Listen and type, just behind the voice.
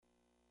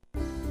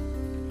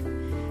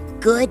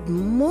Good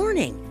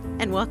morning,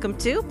 and welcome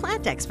to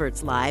Plant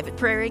Experts Live at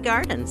Prairie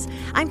Gardens.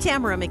 I'm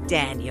Tamera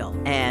McDaniel,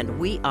 and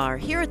we are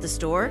here at the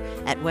store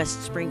at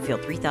West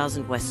Springfield,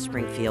 3000 West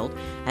Springfield,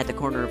 at the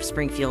corner of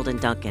Springfield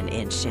and Duncan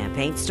in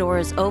Champaign. Store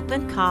is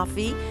open.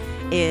 Coffee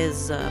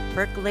is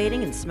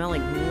percolating and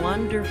smelling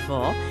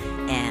wonderful.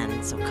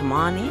 And so come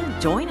on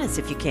in, join us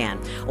if you can.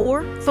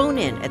 Or phone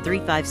in at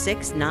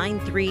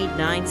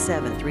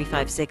 356-9397,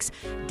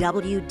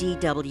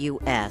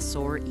 356-WDWS,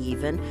 or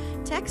even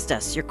text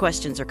us your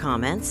questions or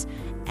comments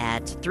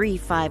at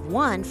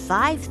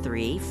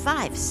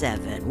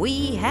 351-5357.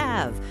 We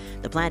have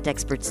the plant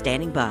experts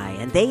standing by,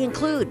 and they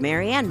include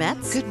Marianne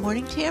Metz. Good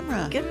morning,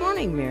 Tamara. Good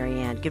morning,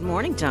 Marianne. Good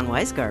morning, John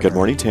Weisgarber. Good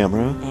morning,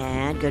 Tamara.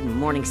 And good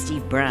morning,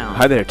 Steve Brown.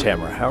 Hi there,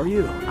 Tamara. How are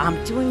you?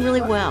 I'm doing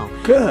really well.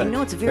 Good. I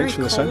know it's very Thanks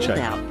for the cold sunshine.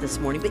 out this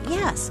morning, but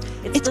yes,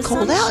 it's the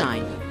cold out.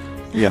 sunshine.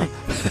 Yeah.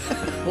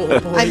 Oh,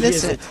 boy, I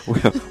missed is it.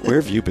 Where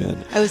have you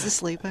been? I was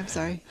asleep. I'm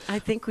sorry. I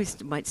think we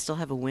might still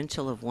have a wind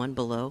chill of 1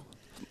 below.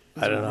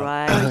 I don't know.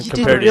 Right. You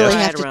Compared didn't to really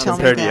yes- have to tell me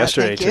Compared that. to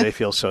yesterday, Thank you. today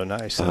feels so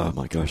nice. Oh,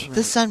 my gosh.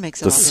 The sun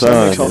makes The all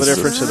sun Makes all the is-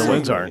 difference, and the Right.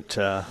 winds aren't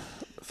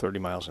 30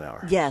 miles an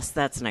hour. Yes,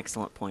 that's an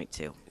excellent point,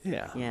 too.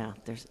 Yeah. Yeah,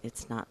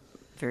 it's not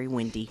very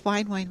windy.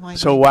 Wine.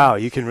 So, wow,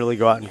 you can really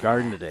go out and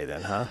garden today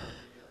then, huh?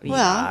 Well,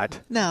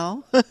 Not.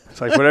 no. It's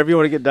like whatever you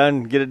want to get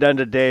done, get it done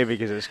today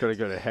because it's going to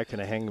go to heck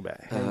in a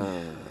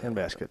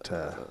handbasket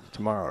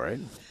tomorrow, right?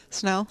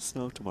 Snow?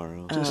 Snow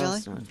tomorrow. Really?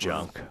 it's not-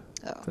 Junk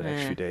Oh. the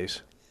next Eh. few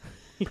days.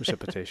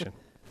 Precipitation.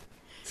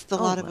 It's the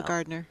Oh, lot of a well.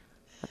 gardener.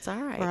 That's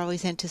all right. We're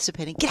always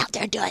anticipating. Get out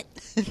there and do it.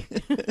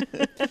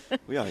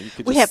 Yeah, you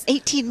could We have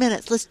 18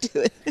 minutes. Let's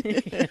do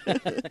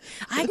it.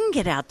 I can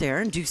get out there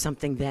and do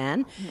something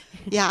then.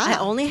 Yeah. I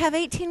only have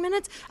 18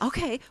 minutes?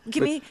 Okay,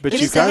 give me but a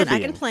you gotta second. I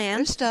be can in. plan.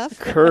 There's stuff.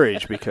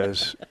 Courage,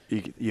 because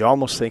you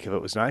almost think if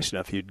it was nice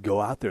enough, you'd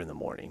go out there in the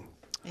morning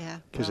Yeah.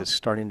 because well. it's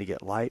starting to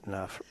get light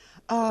enough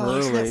Oh,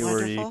 isn't that early where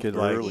wonderful? you could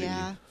Early.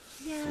 Yeah.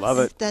 Yes. love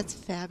it. That's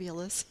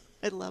fabulous.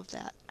 I love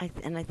that. I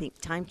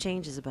think time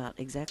change is about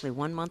exactly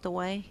 1 month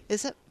away,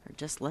 Is it? or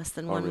just less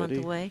than 1 month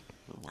Already? away.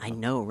 Oh, wow. I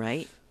know,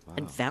 right?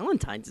 And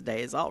Valentine's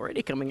Day is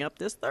already coming up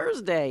this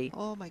Thursday.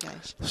 Oh, my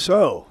gosh.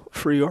 So,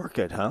 free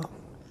orchid, huh?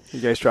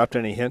 You guys dropped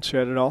any hints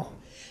yet at all?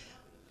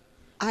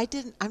 I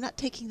didn't. I'm not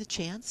taking the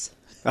chance.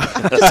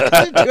 I'm just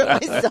going to do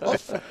it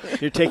myself.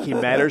 You're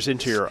taking matters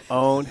into your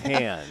own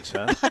hands,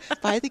 huh?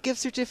 Buy the gift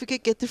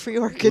certificate, get the free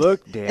orchid,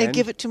 Look, Dan. and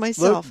give it to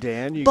myself. Look,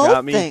 Dan, you Both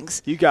got me.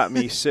 things. You got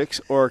me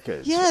 6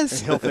 orchids.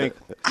 Yes. And he'll think,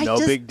 I no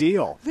just- big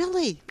deal.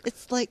 Really,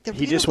 it's like the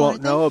He just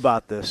won't know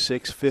about the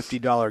 $6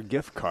 $50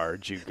 gift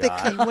cards you They got.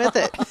 come with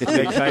it.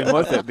 They came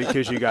with it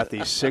because you got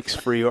these 6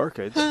 free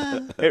orchids.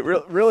 It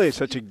really is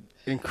such an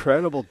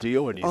incredible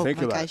deal when you Oh think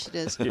my about gosh, it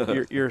is.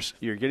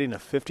 You're getting a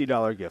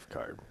 $50 gift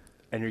card,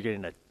 and you're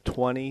getting a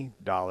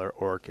 $20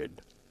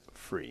 orchid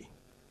free.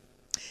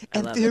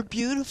 And love they're it.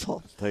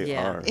 beautiful They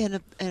Yeah. are. in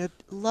a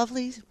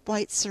lovely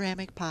white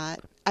ceramic pot.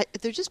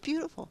 They're just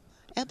beautiful,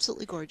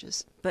 absolutely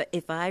gorgeous. But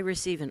if I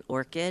receive an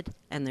orchid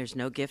and there's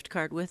no gift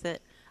card with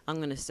it, I'm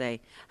going to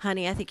say,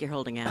 honey, I think you're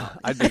holding out.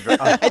 I'd be very,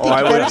 I think I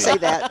you would better be. say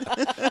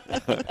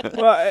that.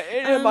 Well,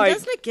 it might.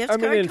 doesn't a gift I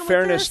mean, card in come with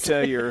fairness this?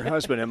 to your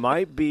husband, it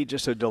might be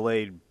just a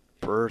delayed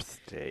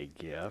birthday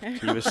gift.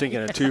 He was thinking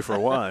a 2 for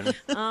 1.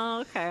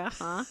 Oh, okay,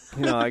 uh-huh.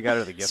 You know, I got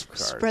her the gift card.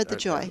 Spread the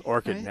joy,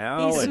 Orchid right?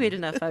 now. He's and- sweet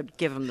enough. I'd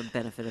give him the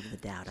benefit of the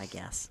doubt, I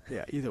guess.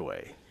 Yeah, either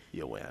way,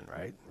 you'll win,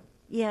 right?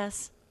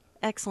 Yes,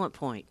 excellent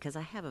point, because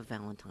I have a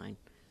Valentine.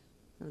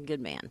 I'm a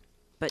good man.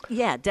 But,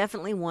 yeah,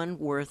 definitely one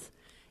worth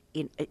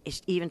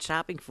even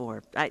shopping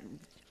for.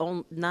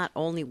 Not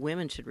only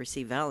women should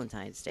receive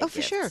Valentine's Day Oh, for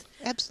gifts. sure,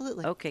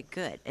 absolutely. Okay,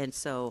 good. And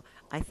so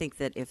I think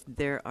that if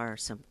there are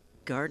some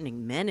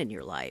gardening men in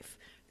your life,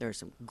 there are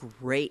some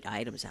great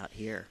items out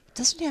here.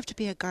 Doesn't have to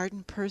be a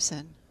garden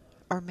person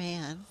or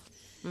man.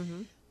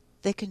 Mm-hmm.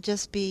 They can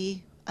just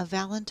be a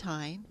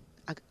Valentine.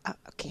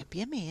 Can't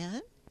be a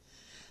man.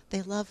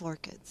 They love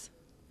orchids.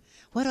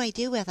 What do I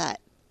do with it?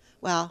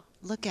 Well,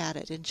 look at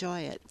it,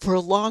 enjoy it for a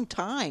long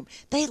time.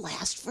 They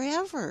last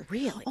forever.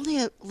 Really? Only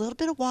a little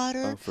bit of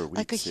water, Oh, for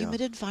like a weeks, yeah.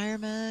 humid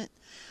environment.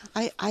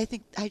 I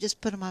think I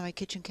just put them on my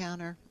kitchen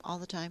counter all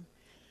the time.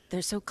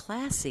 They're so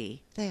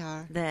classy They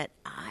are. that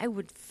I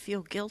would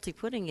feel guilty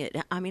putting it.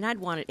 I mean, I'd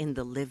want it in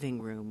the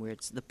living room where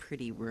it's the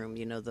pretty room,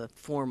 the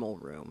formal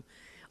room,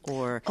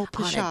 or Oh,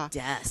 on pshaw. a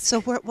desk. So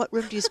what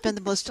room do you spend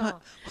the most time?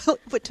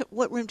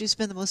 What room do you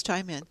spend the most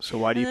time in? So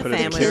why do you The put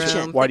it in the family kitchen?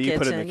 room, Why the do you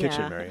put it in the kitchen,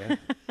 kitchen, yeah. Marianne?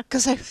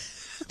 Because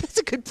that's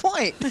a good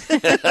point.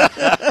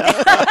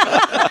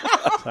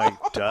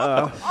 Like,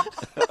 duh.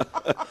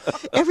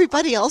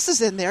 Everybody else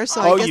is in there,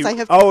 so I guess I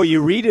have.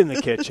 You read in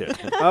the kitchen.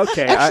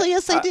 Okay. Actually,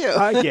 yes, I do.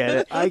 I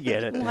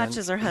get it.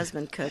 Watches her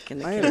husband cook in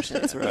the I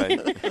kitchen. That's right.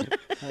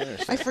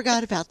 I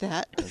forgot about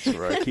that. That's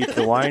right. Keep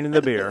the wine and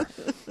the beer.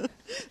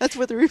 That's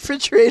where the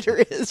refrigerator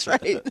is,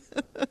 right?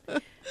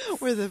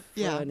 Where the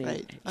Funny.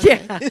 right.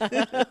 Okay.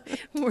 Yeah,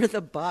 where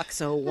the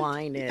box of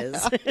wine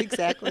is.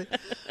 Exactly.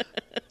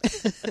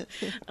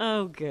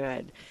 Oh,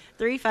 good.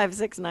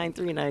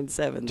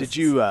 356-9397. Did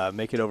you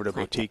make it over to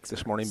Boutique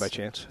this morning by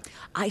chance?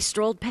 I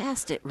strolled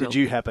past it. Did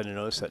you happen to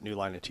notice that new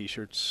line of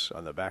T-shirts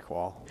on the back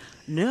wall?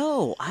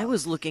 No, I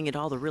was looking at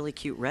all the really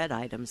cute red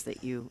items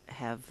that you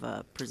have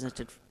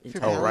presented. For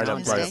Right up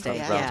Valentine's front Day, of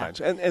yeah.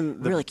 Valentine's.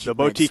 And the, Really the cute red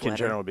Boutique in sweater.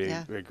 general would be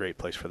Yeah. a great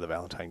place for the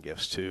Valentine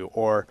gifts, too.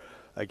 Or,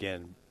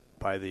 again,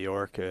 buy the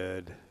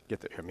Orchid. Get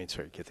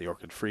the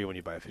Orchid free when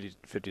you buy a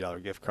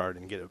 $50 gift card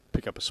and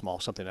pick up a small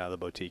something out of the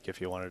Boutique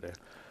if you wanted to,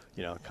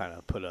 kind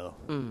of put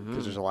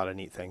because there's a lot of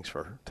neat things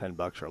for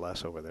 $10 or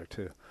less over there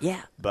too.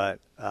 Yeah. But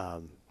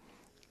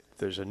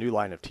there's a new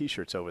line of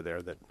T-shirts over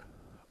there that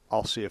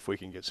I'll see if we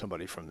can get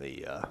somebody from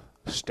the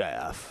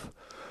staff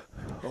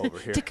over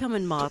here To come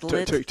and model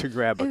it. to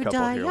grab a Oh,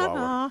 couple here while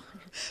Diana.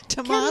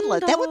 To model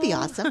it. That would be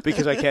awesome.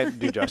 because I can't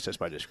do justice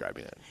by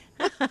describing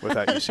it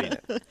without you seeing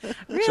it.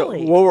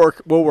 Really? So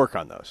we'll work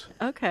on those.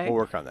 Okay. We'll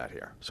work on that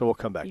here. So we'll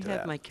come back You to have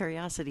that. my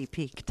curiosity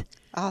piqued.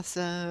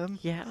 Awesome.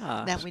 Yeah.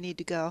 Now we need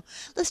to go.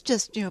 Let's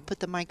just, put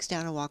the mics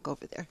down and walk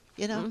over there.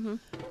 I'm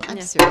Yeah.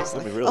 seriously.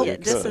 That'd be really Yeah,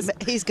 this good. is-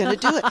 He's going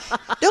to do it.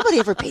 Nobody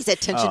ever pays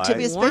attention to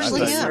me,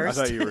 especially I him. I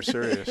thought you were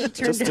serious. Turn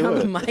Just do down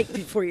the it. mic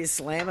before you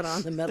slam it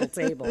on the metal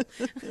table.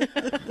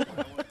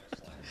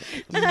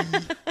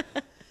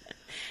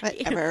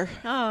 Whatever.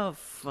 Oh,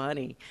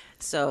 funny.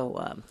 So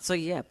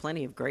yeah,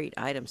 plenty of great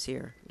items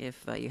here.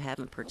 If you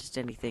haven't purchased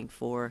anything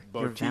for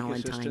your Boutique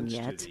Valentine assistance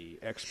yet, to the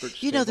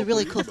experts The table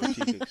really for cool you.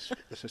 thing Boutique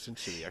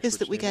assistance to the Is experts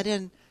that we got table.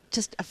 in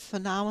just a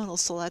phenomenal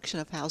selection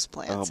of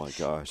houseplants. Oh my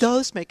gosh.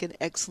 Those make an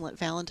excellent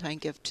Valentine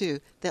gift, too,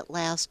 that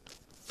last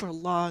for a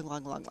long,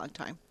 long, long, long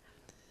time.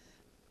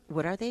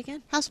 what are they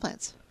again?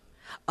 Houseplants.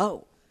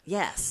 Oh,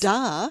 yes.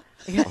 Duh.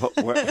 Oh,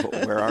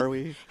 where are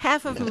we?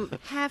 Half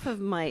of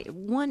my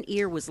one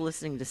ear was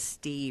listening to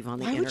Steve on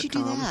the Why would you do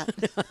intercom.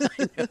 that?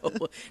 I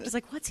know. It's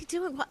like, what's he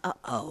doing? What?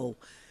 Uh-oh.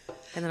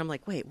 And then I'm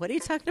like, wait, what are you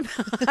talking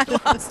about? I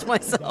lost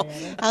myself.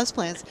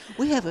 Houseplants.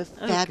 We have a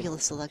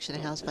fabulous selection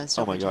of houseplants.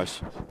 Oh don't my we? gosh.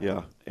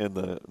 Yeah. And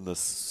the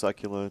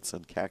succulents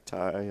and cacti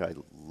I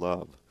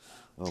love.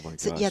 Oh my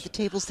So, gosh. yeah, the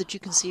tables that you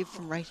can see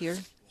from right here.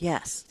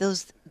 Yes.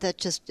 That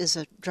just is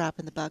a drop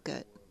in the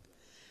bucket.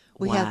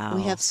 We Wow.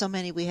 have so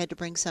many. We had to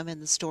bring some in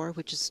the store,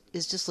 which is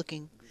just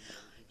looking.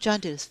 John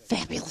did a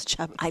fabulous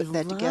job of I putting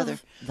that love together.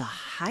 the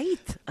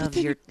height of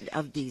then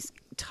of these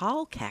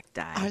tall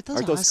cacti. Aren't those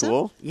Aren't those awesome?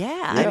 cool?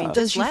 Yeah, I mean,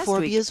 Those just last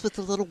week. euphorbias with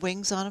the little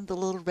wings on them, the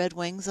little red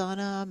wings on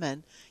them,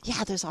 and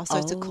yeah, there's all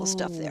sorts of cool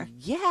stuff there.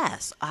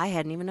 Yes, I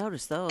hadn't even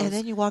noticed those. And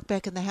then you walk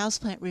back in the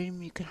houseplant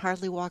room, you can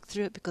hardly walk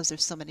through it because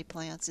there's so many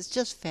plants. It's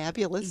just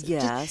fabulous.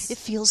 Yes. It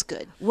feels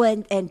good.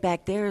 And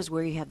back there is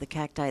where you have the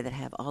cacti that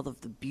have all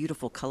of the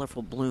beautiful,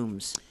 colorful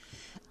blooms.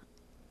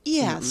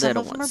 Yeah, some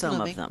little of them are ones, some of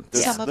blooming. them.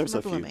 Some of There's them are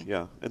a few, blooming.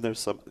 yeah. And there's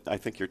some, I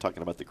think you're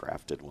talking about the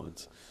grafted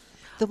ones.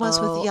 The ones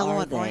with the Oh, yellow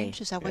are and they?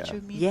 orange, is that what Yeah.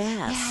 you mean?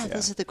 Yes. Yeah,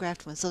 those Yeah. are the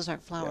grafted ones. Those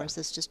aren't flowers.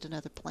 That's just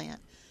another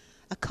plant.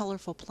 A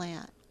colorful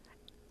plant.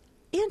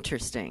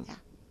 Interesting. Yeah.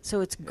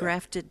 So it's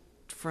grafted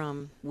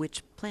from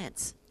which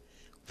plants?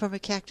 From a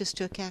cactus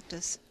to a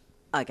cactus.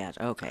 I got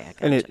okay. I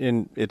got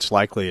And it's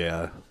likely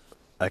a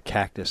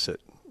cactus that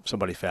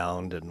somebody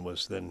found and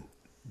was then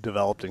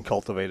developed and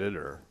cultivated,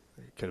 or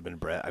it could have been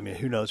bred. I mean,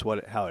 who knows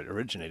how it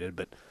originated,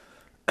 but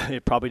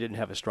it probably didn't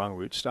have a strong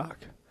rootstock,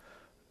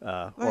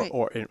 Right.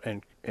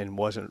 and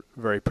wasn't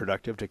very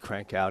productive to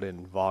crank out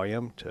in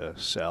volume to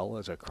sell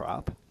as a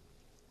crop.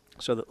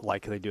 So that,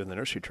 like they do in the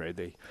nursery trade,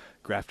 they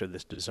grafted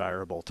this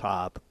desirable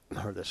top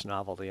or this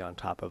novelty on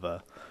top of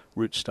a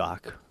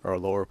rootstock or a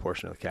lower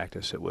portion of the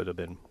cactus that would have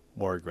been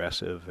more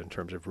aggressive in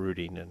terms of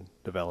rooting and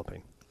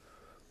developing.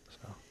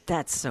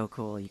 That's so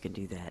cool. You can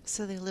do that.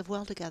 So they live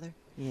well together.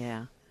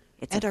 Yeah.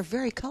 It's And a, are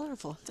very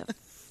colorful. it's a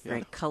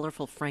very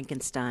colorful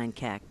Frankenstein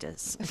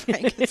cactus.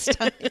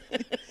 Frankenstein.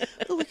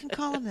 Oh, we can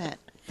call them that.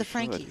 The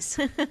Frankies.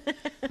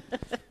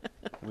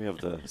 We have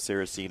the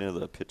Sarracena,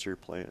 the pitcher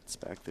plants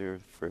back there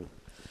for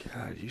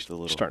God, you're the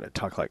little. starting to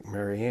talk like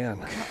Mary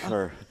Ann.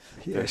 Or,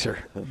 You guys are.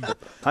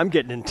 I'm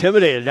getting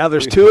intimidated. Now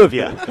there's two of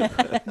you.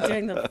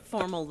 Doing the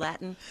formal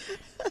Latin.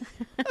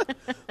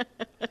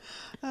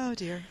 Oh,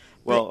 dear.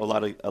 well, a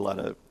lot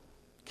of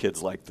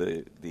kids like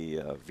the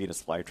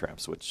Venus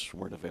flytraps, which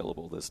weren't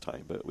available this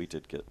time, but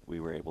we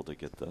were able to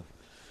get the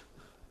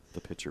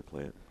pitcher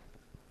plant.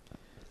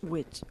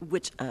 Which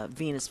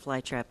Venus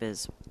flytrap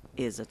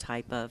is a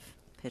type of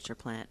pitcher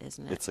plant,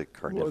 isn't it? It's a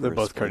carnivorous. Well, they're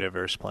both plant.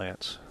 carnivorous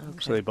plants, Okay.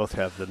 so they both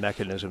have the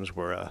mechanisms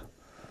where a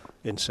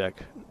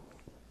insect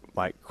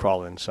might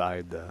crawl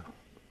inside the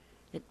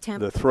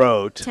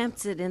throat.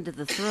 tempts it into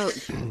the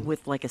throat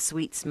with like a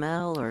sweet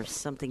smell or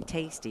something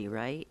tasty,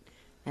 right?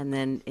 And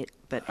then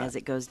but as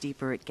it goes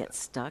deeper, it gets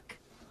stuck.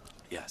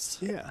 Yes.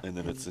 Yeah. And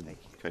then it's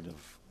kind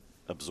of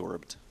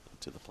absorbed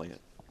to the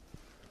plant.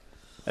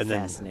 And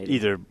then Fascinating.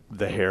 either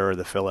the hair or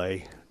the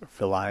fillet,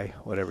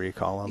 whatever you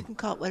call You them, can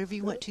call it whatever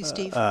you want to,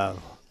 Steve.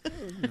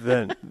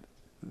 then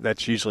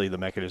that's usually the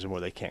mechanism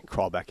where they can't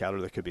crawl back out, or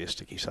there could be a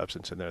sticky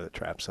substance in there that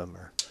traps them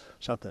or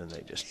something, and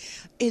they just...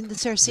 In the do that.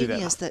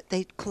 Sarracenias, that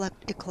it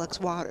collects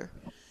water.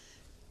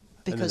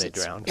 because they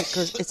drown.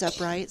 it's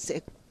upright, so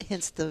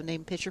hence the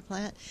name pitcher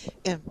plant,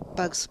 and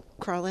bugs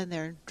crawl in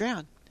there and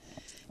drown,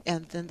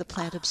 and then the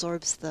plant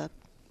absorbs the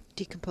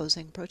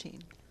decomposing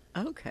protein.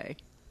 Okay.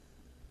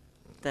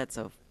 That's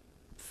so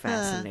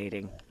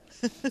fascinating.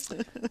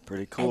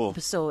 Pretty cool.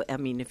 And so, I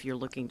mean, if you're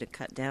looking to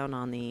cut down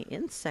on the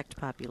insect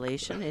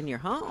population in your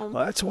home,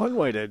 Well, that's one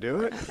way to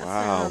do it.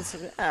 Wow. sounds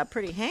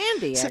pretty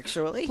handy, So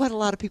actually. what a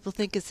lot of people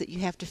think is that you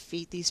have to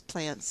feed these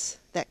plants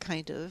that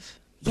kind of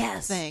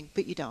Yes. thing,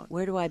 but you don't.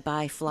 Where do I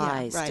buy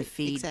flies to right,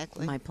 feed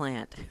exactly. my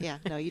plant? Yeah,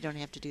 no, you don't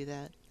have to do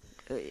that.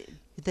 Uh,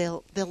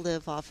 They'll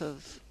live off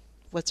of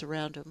what's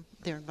around them,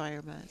 their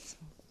environment. So.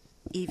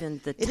 Even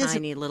the It isn't-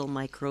 tiny little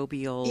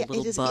microbial Yeah, it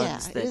little isn't- yeah,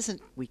 bugs it that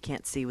isn't- we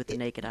can't see with the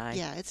naked eye.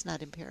 Yeah, it's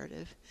not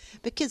imperative.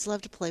 But kids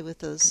love to play with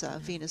those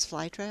Venus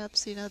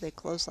flytraps. You know, they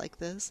close like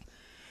this.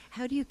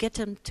 How do you get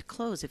them to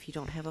close if you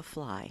don't have a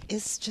fly?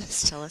 It's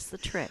just Tell us the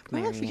trick,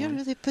 well, Marianne. you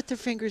know, they put their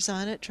fingers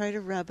on it, try to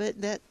rub it.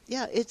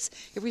 It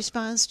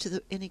responds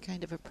to any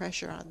kind of a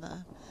pressure on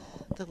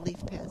the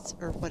leaf pads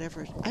or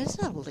whatever. It's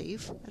not a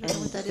leaf. I don't know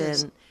what that then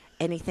is.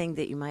 anything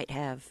that you might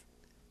have.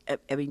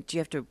 I mean, do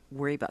you have to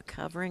worry about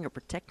covering or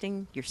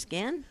protecting your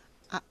skin?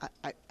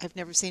 I've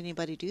never seen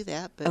anybody do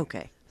that. But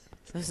Okay.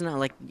 So it's not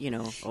like, it's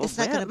not well,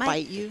 going to it might-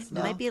 bite you. It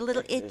No. might be a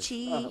little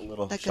itchy. Not a little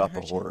Not gonna shop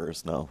hurt of you.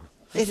 horrors, no.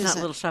 It's not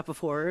isn't. Little Shop of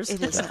Horrors.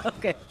 It isn't.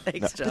 Okay,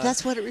 thanks, John. But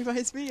that's what it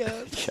reminds me of.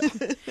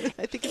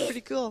 I think it's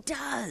pretty cool. It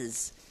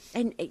does.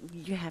 And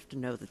you have to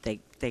know that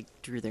they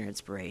drew their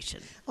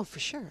inspiration Oh, for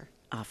sure.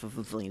 off of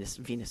a Venus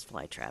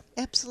flytrap.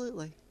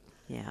 Absolutely.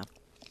 Yeah.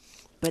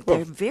 But Well,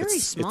 they're very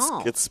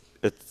small.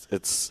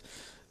 It's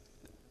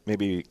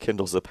maybe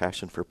kindles a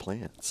passion for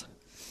plants.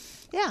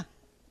 Yeah,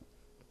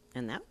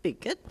 And that would be a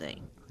good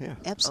thing. Yeah.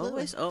 absolutely.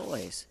 Always,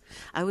 always.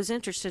 I was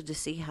interested to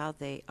see how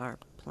they are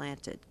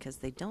planted because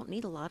they don't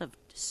need a lot of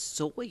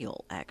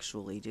soil,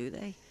 actually, do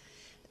they?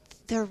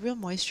 They're real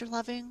moisture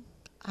loving.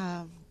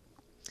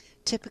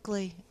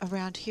 Typically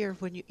around here,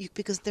 when you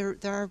because there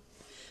are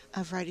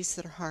varieties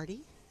that are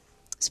hardy,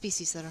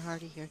 species that are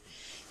hardy here,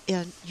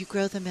 and you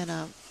grow them in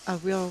a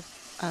real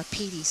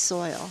peaty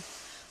soil,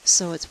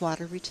 so it's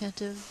water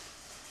retentive.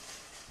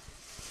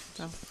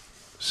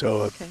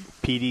 So Okay.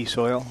 a peaty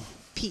soil.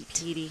 Peat.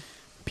 Peaty,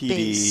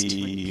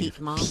 Peaty, peat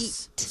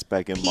moss. Peat.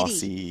 spag and Peaty.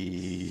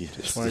 mossy.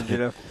 Just wanted you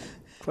to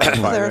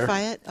clarify there.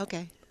 Clarify it.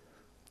 Okay.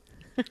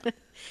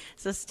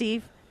 So,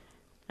 Steve,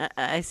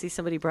 I see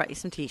somebody brought you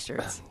some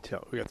T-shirts.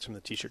 So we got some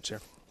of the T-shirts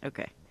here.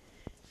 Okay.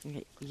 You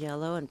got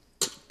yellow and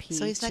peach.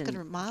 So he's not going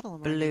and to model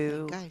them.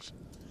 blue. Or anything. Gosh.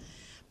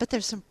 But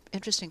there's some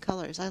interesting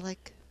colors. I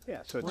like.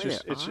 Yeah, so Well,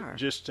 it's there are.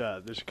 just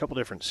there's a couple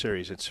different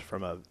series. It's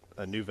from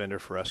a new vendor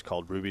for us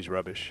called Ruby's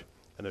Rubbish,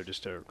 and they're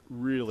just a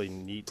really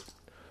neat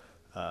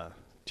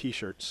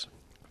T-shirts.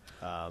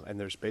 And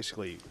there's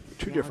basically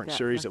two Yeah, I different got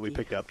series that we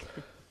lucky.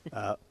 picked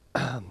up.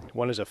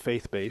 One is a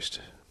faith-based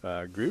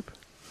group,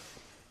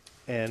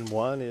 and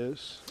one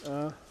is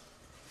But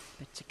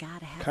you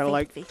gotta have Kinda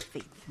faith, like-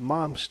 faith.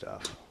 mom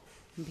stuff.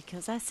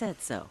 Because I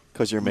said so.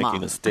 Because you're making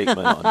Mom. a statement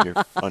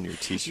on your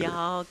T-shirt.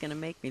 Y'all gonna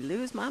make me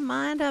lose my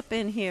mind up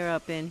in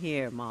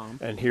here, Mom.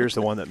 And here's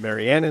the one that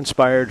Marianne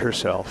inspired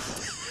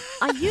herself.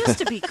 I used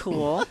to be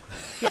cool.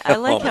 Yeah, I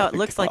like Oh how it my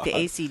looks like the God.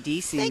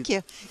 AC/DC. Thank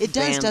you. It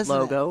does, band doesn't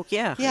logo. it?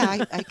 Yeah.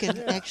 Yeah, I can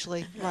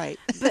actually. Right.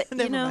 But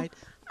Never you know, mind.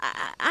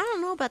 I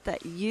don't know about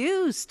that.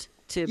 Used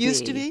to be.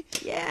 Used to be.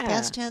 Yeah.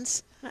 Past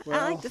tense. I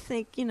Well- like to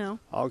think,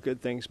 All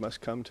good things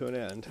must come to an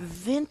end.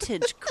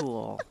 vintage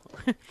cool,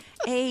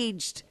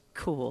 aged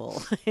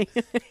cool.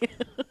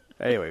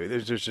 Anyway,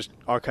 there's just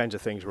all kinds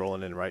of things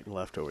rolling in right and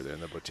left over there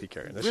in the boutique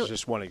area. And this Really? is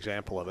just one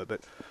example of it,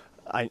 but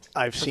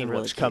I've seen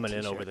really what's cute coming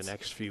in over the T-shirts.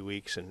 next few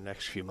weeks and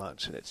next few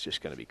months, and it's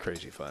just going to be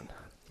crazy fun.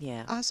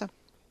 Yeah. Awesome.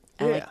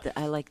 Yeah.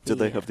 I like the. Do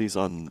they have these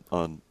on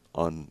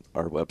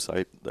our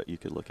website that you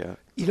could look at?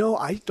 You know,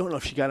 I don't know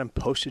if she got them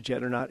posted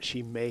yet or not.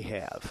 She may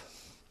have.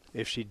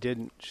 If she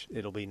didn't,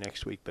 it'll be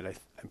next week, but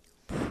I'm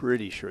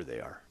pretty sure they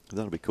are.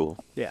 That'll be cool.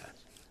 Yeah.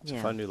 It's Yeah.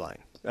 a fun new line.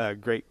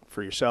 Great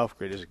for yourself,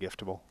 great as a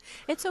giftable.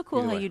 It's so cool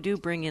Either how way. you do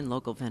bring in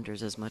local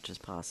vendors as much as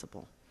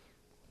possible.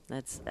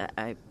 That's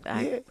I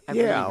yeah,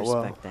 really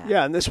well, respect that.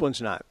 yeah, and this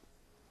one's not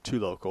too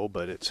local,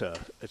 but it's a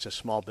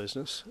small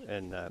business,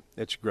 and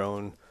it's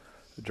grown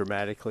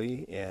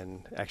dramatically.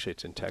 And actually,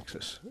 it's in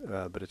Texas,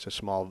 but it's a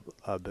small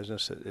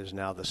business that is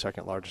now the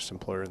second largest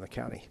employer in the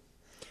county,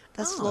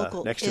 That's Oh.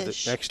 local. next to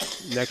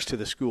the next to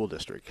the school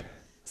district,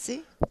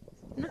 See,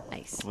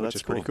 Nice. Well, which that's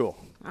is pretty cool.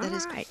 cool. All that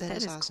is right, that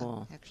is awesome.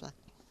 cool. Actually,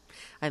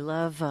 I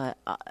love.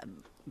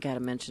 Got to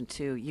mention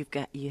too.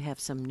 You have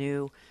some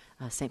new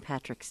St.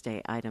 Patrick's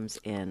Day items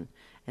in,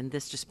 and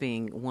this just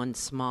being one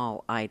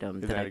small item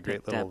Isn't that that I a great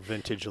picked little up.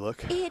 vintage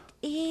look? It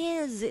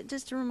is. It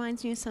just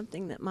reminds me of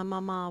something that my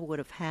mama would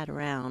have had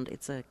around.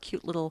 It's a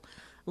cute little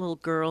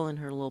girl in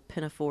her little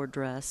pinafore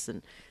dress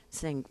and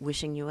saying,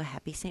 "Wishing you a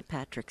happy St.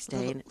 Patrick's Day."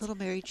 little, and it's, little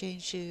Mary Jane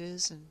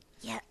shoes and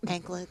yeah,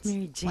 anklets.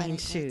 Mary white Jane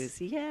anklets. shoes.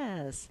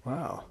 Yes.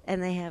 Wow.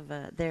 And they have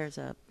there's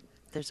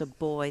a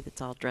boy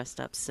that's all dressed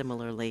up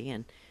similarly,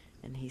 and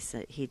he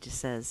just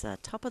says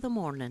top of the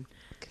morning.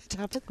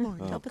 Top of the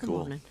morning. Oh, Top of the cool.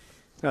 morning.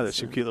 No, there's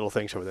some cute little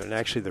things over there. And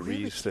actually the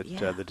Really wreaths that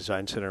cute, yeah. the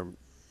Design Center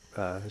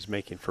is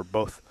making for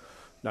both,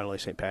 not only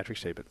St.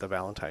 Patrick's Day, but the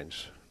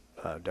Valentine's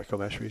deco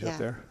mesh wreaths Yeah. up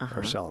there Uh-huh.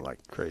 are selling like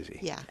crazy.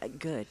 Yeah,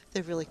 Good.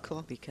 they're really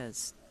cool.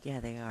 Because, yeah,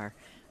 they are.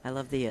 I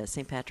love the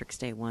St. Patrick's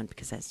Day one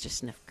because that's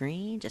just enough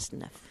green, just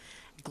enough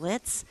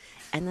glitz.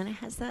 And then it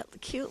has that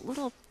cute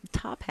little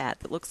top hat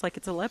that looks like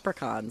it's a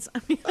leprechaun's.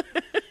 I mean,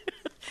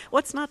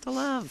 what's not to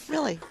love?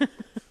 Really,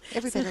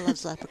 everybody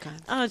loves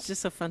leprechauns. Oh, it's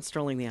just so fun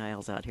strolling the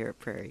aisles out here at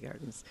Prairie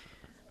Gardens.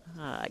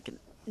 I can,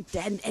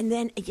 and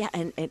then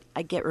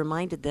I get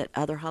reminded that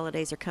other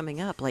holidays are coming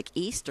up, like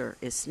Easter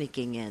is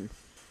sneaking in,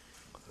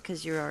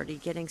 because you're already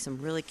getting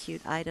some really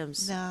cute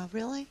items. No,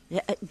 really.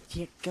 Yeah,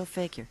 go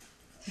figure.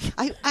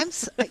 I'm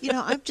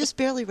just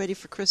barely ready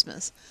for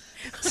Christmas.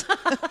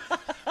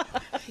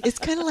 It's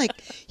kind of like,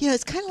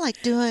 it's kind of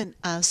like doing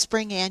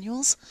spring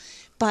annuals.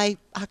 By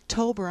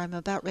October, I'm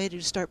about ready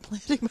to start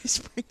planning my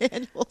spring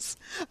annuals.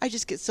 I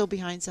just get so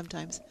behind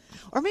sometimes.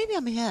 Or maybe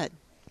I'm ahead.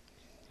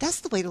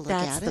 That's the way to look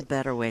at it. That's the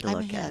better way to I'm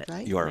look ahead, at it.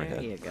 right? You are There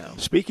ahead. you go.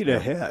 Speaking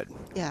ahead,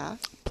 Yeah.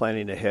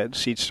 planning ahead,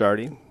 seed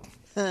starting.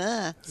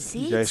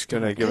 Seed You guys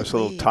going to give Good us a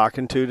little lead.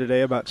 talking to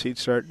today about seed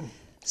starting?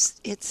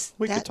 It's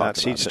We could that. talk Not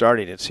seed about it.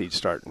 starting, it's seed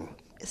starting.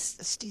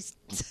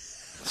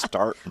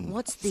 Starting.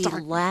 What's the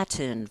Start.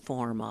 Latin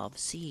form of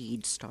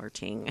seed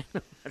starting?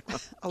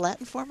 A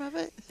Latin form of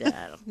it?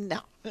 Yeah.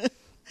 No,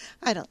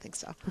 I don't think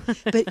so.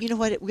 But you know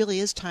what? It really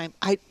is time.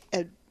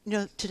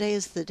 Today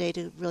is the day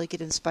to really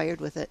get inspired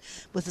with it,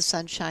 with the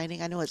sun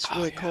shining. I know it's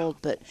really cold,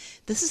 but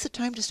this is the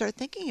time to start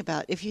thinking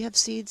about. If you have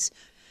seeds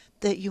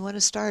that you want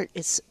to start,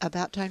 it's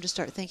about time to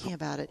start thinking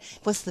about it.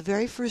 What's the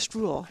very first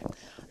rule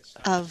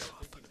of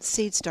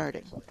seed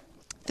starting?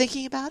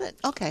 Thinking about it?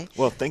 Okay.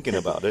 Well, thinking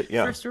about it,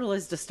 yeah. First rule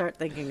is to start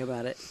thinking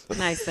about it.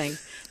 Nice thing.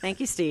 Thank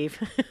you, Steve.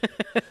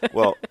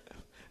 Well,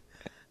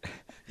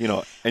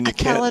 and you A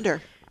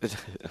calendar.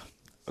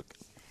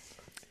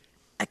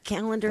 A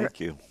calendar. Thank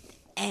you.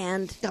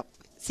 And No.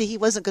 See, he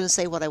wasn't going to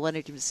say what I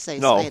wanted him to say,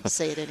 No. so I had to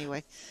say it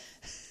anyway.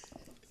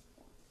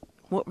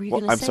 what were you Well,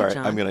 going to I'm say, sorry.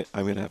 John? I'm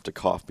gonna have to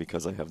cough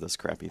because I have this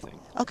crappy thing.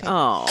 Okay.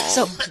 Oh,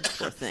 So,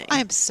 poor thing.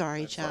 I'm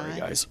sorry, John. Sorry,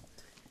 guys.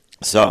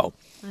 So,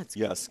 That's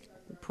yes,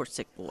 poor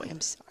sick boy.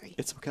 I'm sorry.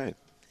 it's okay.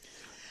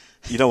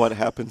 You know what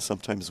happens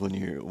sometimes when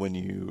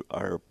you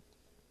are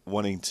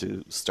wanting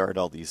to start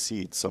all these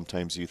seeds?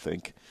 Sometimes you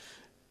think,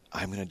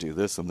 I'm going to do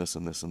this and this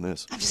and this and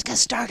this. I'm just going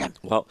to start him.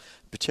 Well,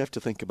 but you have to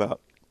think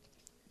about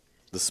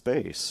the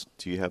space.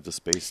 Do you have the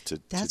space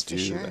to That's for do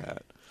sure.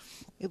 that?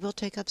 It will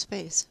take up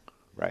space.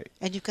 Right.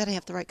 And you've got to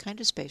have the right kind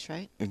of space,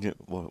 right? And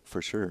well,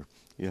 for sure.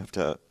 You have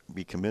to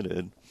be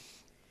committed.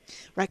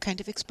 Right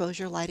kind of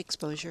exposure, light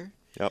exposure.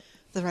 Yep.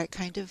 The right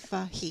kind of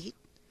heat.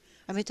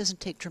 I mean, it doesn't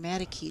take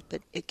dramatic heat,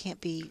 but it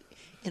can't be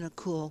in a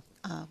cool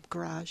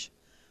garage.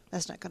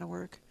 That's not going to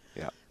work.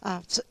 Yeah.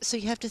 So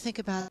you have to think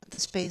about the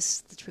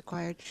space that's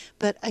required.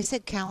 But I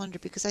said calendar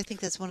because I think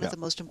that's one Yeah. of the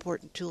most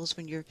important tools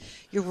when you're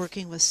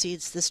working with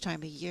seeds this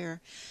time of year.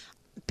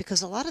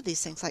 Because a lot of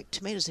these things, like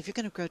tomatoes, if you're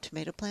going to grow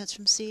tomato plants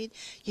from seed,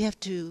 you have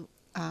to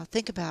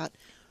think about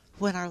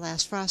when our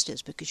last frost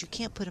is, because you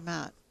can't put them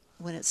out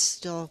when it's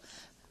still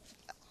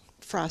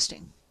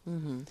frosting.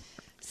 Mm-hmm.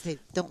 So they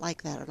don't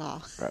like that at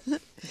all. Right.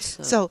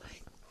 So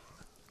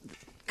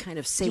kind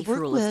of safe work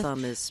rule with- of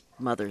thumb is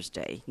Mother's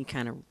Day. You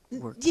kind of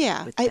work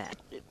yeah, with that.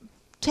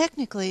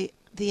 technically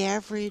the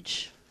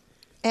average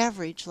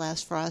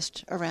last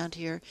frost around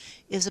here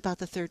is about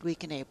the third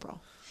week in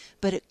April.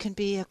 But it can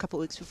be a couple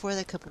weeks before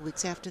that, a couple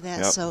weeks after that.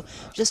 Yep. So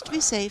just to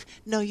be safe,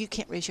 no, you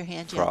can't raise your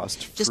hand yet.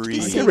 Frost Just to free. be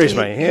I I safe, can raise you-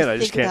 my you hand, I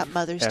just think can't about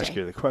Mother's ask Day.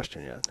 you the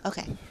question yet.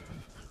 Okay.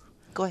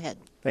 Go ahead.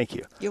 Thank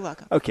you. You're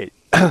welcome. Okay,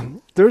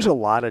 there's a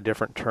lot of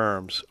different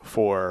terms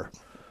for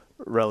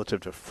relative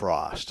to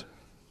frost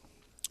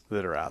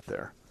that are out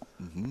there.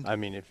 Mm-hmm. I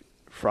mean, if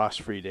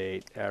frost-free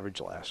date,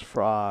 average last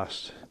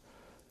frost,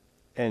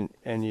 and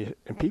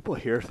people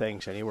hear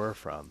things anywhere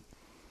from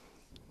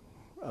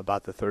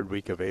about the third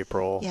week of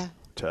April Yeah.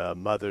 to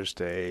Mother's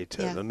Day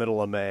to Yeah. the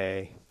middle of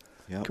May.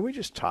 Yep. Can we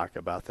just talk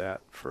about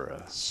that for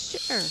a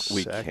Sure.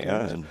 We second?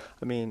 can.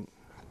 I mean,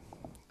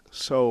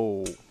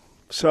 so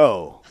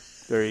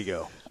there you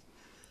go.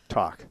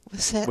 Talk.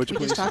 Was that, Would you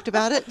we just please? talked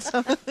about it.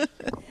 So,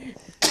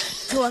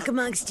 Talk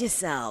amongst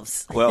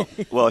yourselves. Well,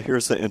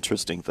 here's the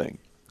interesting thing.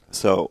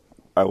 So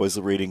I was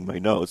reading my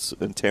notes,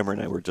 and Tamara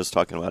and I were just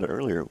talking about it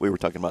earlier. We were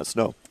talking about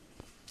snow.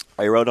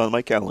 I wrote on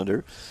my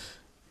calendar,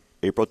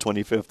 April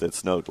 25th, it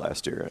snowed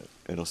last year,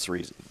 and it was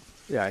freezing.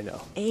 Yeah, I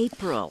know.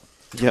 April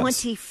Yes.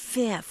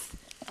 25th.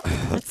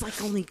 That's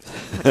like only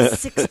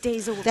 6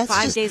 days away, That's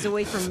 5 just- days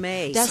away from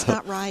May. that's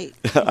not right.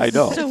 I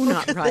know. so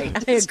not right.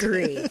 I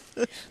agree.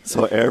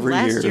 So every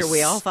Last year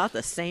we all thought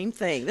the same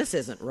thing. This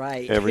isn't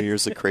right. every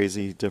year's a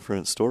crazy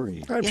different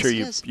story. I'm Yes, sure it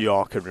you is. you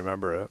all could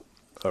remember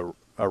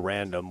a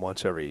random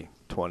once every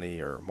 20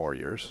 or more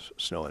years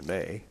snow in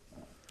May.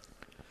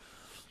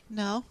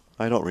 No,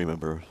 I don't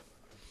remember.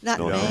 not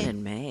No. in Not May.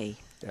 in May.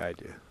 Yeah, I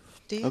do.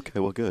 Do you? Okay,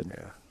 well, good.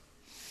 Yeah.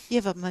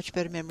 You have a much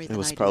better memory than It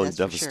was I probably do.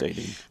 That's for sure.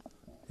 devastating.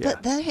 Yeah.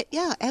 But that,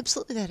 yeah,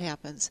 absolutely, that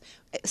happens.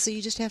 So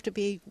you just have to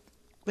be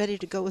ready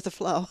to go with the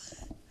flow.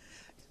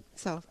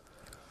 So,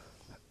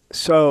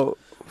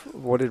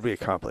 what did we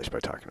accomplish by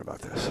talking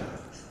about this?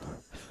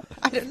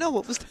 I don't know.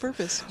 What was the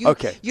purpose?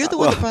 Okay. You're the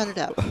one that brought it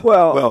up.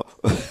 Well,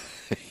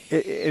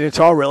 it's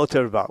all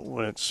relative about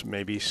when it's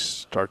maybe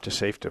start to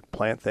safe to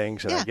plant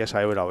things. And I guess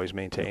I would always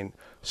maintain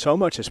so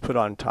much is put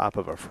on top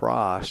of a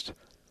frost.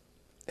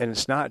 And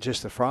it's not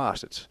just the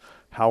frost. It's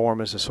how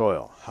warm is the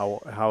soil?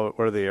 What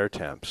are the air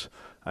temps?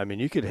 I mean,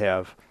 you could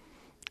have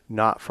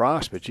not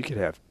frost, but you could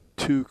have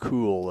too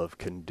cool of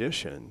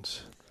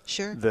conditions.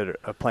 Sure. That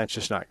a plant's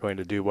just not going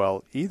to do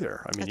well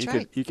either. I mean,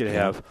 you could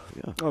have,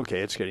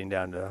 okay, it's getting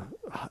down to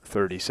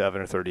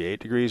 37 or 38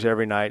 degrees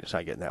every night. It's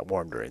not getting that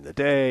warm during the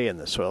day, and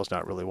the soil's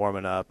not really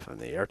warming up, and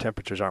the air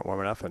temperatures aren't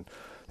warming up, and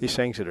these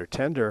things that are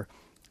tender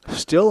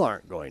still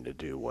aren't going to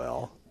do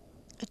well.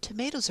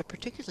 Tomatoes are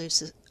particularly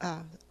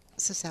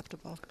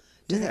susceptible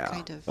to that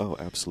kind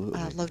of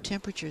absolutely. Low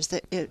temperatures.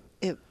 That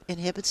it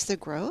inhibits their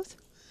growth.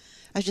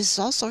 Just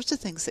all sorts of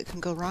things that can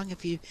go wrong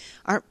if you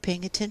aren't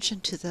paying attention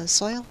to the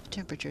soil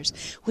temperatures,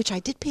 which I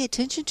did pay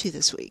attention to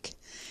this week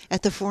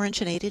at the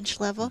 4-inch and 8-inch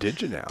level.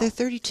 Did you now? They're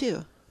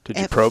 32. Did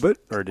you probe it,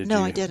 or did you?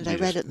 No, I didn't. I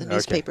read it in the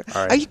newspaper.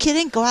 All right. Are you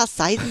kidding? Go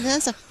outside in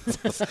this?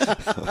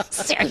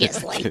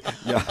 Seriously.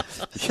 Yeah.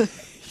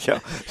 No,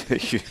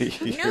 thank you.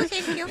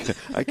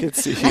 I can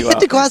see I you had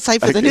out. to go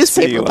outside for the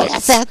newspaper, but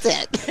out. that's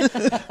it.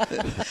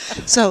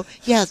 So,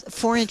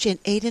 4-inch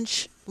and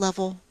 8-inch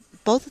level,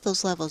 both of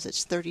those levels,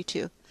 it's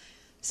 32.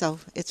 So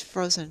it's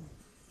frozen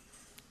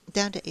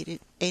down to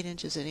 8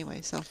 inches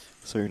anyway. So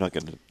you're not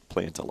going to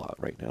plant a lot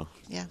right now.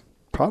 Yeah.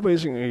 Probably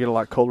isn't going to get a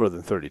lot colder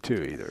than 32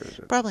 either, is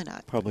it? Probably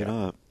not. Probably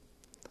not.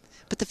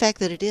 But the fact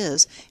that it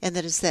is, and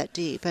that it's that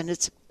deep, and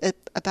it's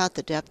about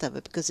the depth of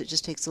it, because it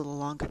just takes a little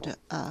longer to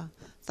thaw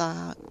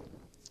out.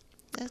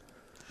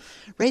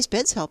 Raised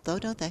beds help, though,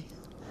 don't they?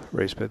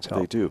 Raised beds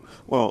help. They do.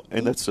 Well,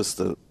 and that's just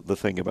the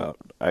thing about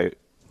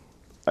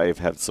I've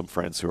had some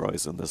friends who are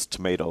always in this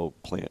tomato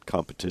plant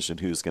competition.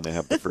 Who's going to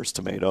have the first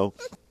tomato?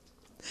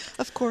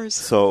 Of course.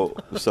 So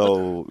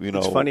you know.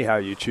 It's funny how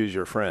you choose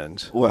your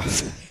friends. Well,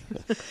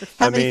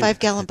 how many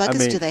 5-gallon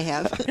buckets do they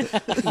have?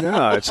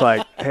 No, it's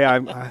like, hey, I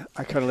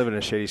kind of live in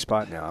a shady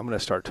spot now. I'm going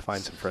to start to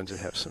find some friends that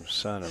have some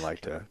sun and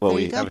like to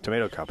have a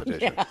tomato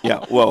competition.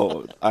 Yeah.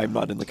 Well, I'm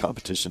not in the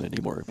competition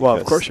anymore. Well,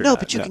 of course you're not. No,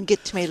 but you can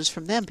get tomatoes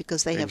from them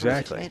because they have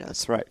real tomatoes.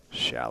 That's right.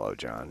 Shallow,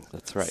 John.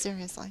 That's right.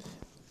 Seriously.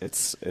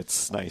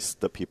 It's nice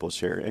that people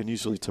share, and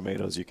usually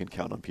tomatoes you can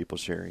count on people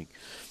sharing.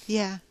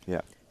 Yeah.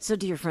 Yeah. So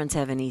do your friends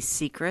have any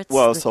secrets?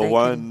 Well, that so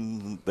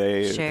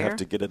they share? have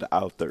to get it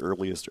out the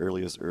earliest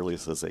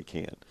as they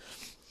can.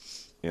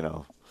 You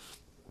know.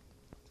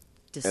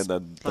 And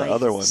then the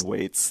other one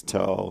waits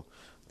till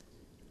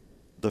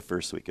the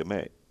first week of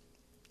May.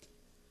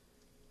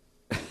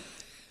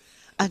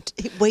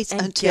 It waits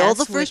until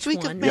the first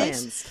week of May.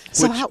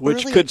 So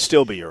which could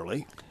still be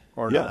early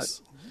or not.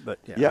 But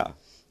yeah.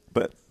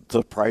 But the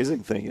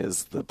surprising thing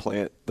is the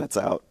plant that's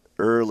out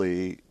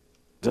early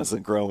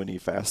doesn't grow any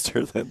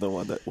faster than the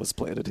one that was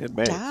planted in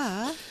May.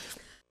 Duh.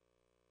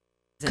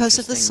 Because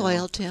of the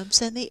soil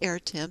temps and the air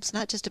temps,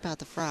 not just about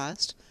the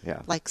frost,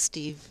 like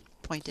Steve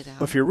pointed out.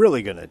 Well, if you're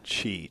really going to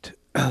cheat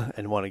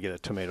and want to get a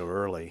tomato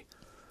early,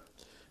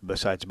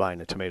 besides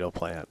buying a tomato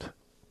plant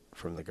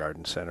from the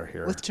garden center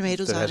here with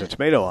tomatoes that on has it. a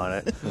tomato on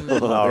it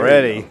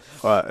already,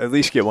 at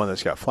least get one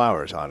that's got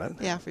flowers on it.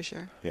 Yeah, for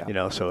sure. Yeah. You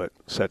know, so it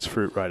sets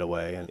fruit right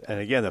away. And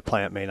again, the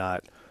plant may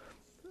not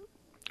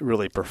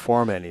really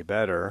perform any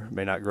better,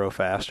 may not grow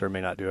faster,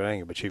 may not do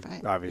anything,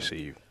 but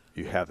obviously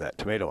you have that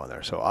tomato on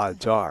there. So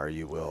odds are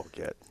you will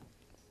get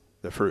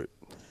the fruit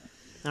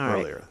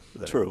earlier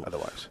than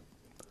otherwise.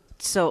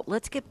 So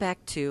let's get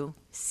back to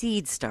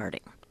seed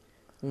starting.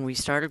 When we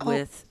started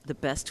with the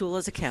best tool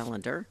is a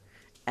calendar,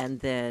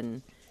 and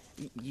then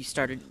you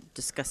started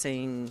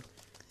discussing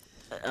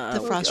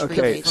the frost free.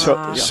 Okay,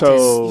 so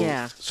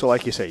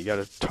like you say, you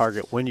got to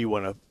target when you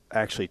want to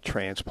actually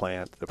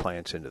transplant the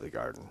plants into the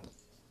garden,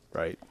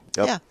 right?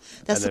 Yep. Yeah,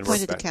 that's the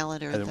point of the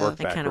calendar. And then work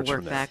backwards kind of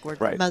work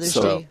backward. Right. Mother's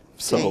Day.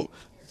 So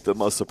the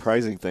most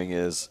surprising thing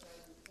is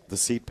the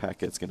seed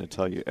packet's going to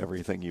tell you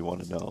everything you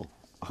want to know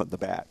on the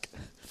back.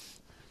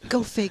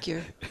 Go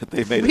figure.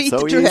 They made read it so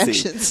the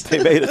directions. easy.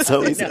 They made it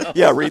so easy.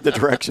 Yeah, read the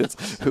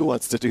directions. Who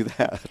wants to do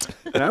that?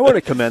 And I want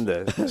to commend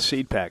the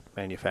seed pack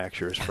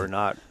manufacturers for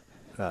not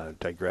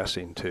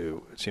digressing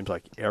to, it seems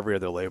like every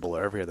other label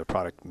or every other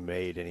product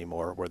made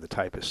anymore where the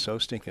type is so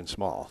stinking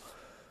small.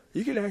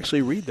 You can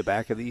actually read the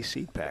back of these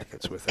seed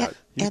packets without.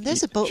 And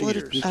there's a boatload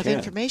of can.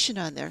 information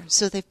on there.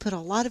 So they've put a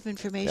lot of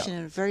information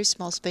in a very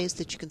small space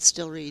that you can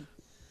still read.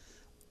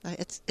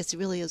 It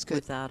really is good.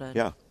 Without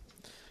a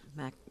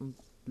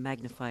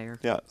magnifier.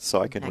 Yeah,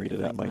 so I can read it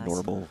at my glass.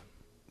 normal.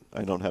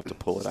 I don't have to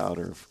pull it out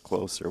or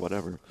close or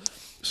whatever.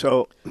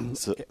 So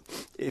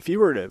if you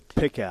were to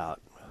pick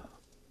out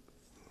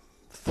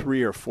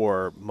 3 or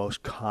 4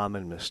 most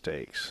common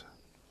mistakes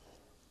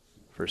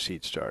for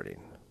seed starting,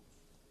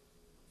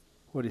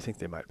 what do you think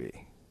they might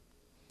be?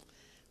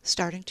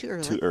 Starting too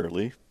early. Too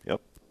early.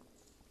 Yep.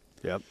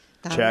 Yep.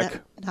 Not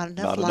Check. Not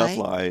enough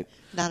light.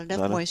 Not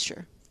enough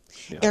moisture.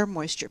 Yeah. Air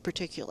moisture,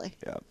 particularly.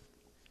 Yeah.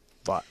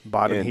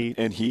 Bottom and, heat.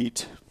 and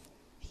heat.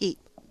 Heat.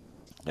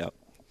 Yeah.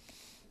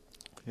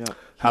 Yeah.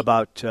 How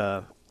about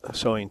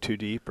sowing too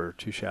deep or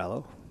too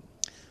shallow?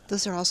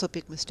 Those are also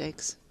big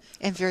mistakes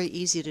and very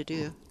easy to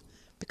do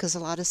because a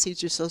lot of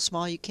seeds are so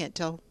small you can't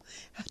tell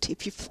how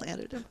deep you've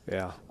planted them.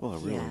 Yeah. Well,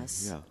 really.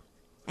 Yes. Yeah.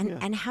 And Yeah.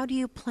 and how do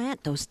you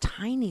plant those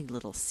tiny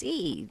little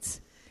seeds?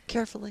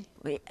 Carefully.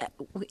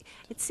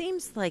 It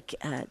seems like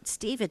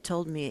Steve had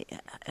told me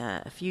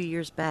a few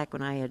years back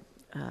when I had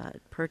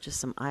purchased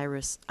some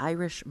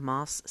Irish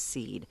moss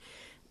seed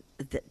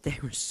that they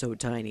were so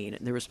tiny,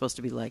 and they were supposed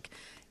to be like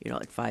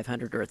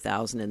 500 or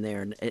 1,000 in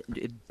there, and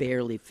it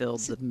barely filled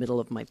the middle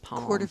of my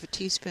palm. Quarter of a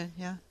teaspoon,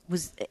 yeah.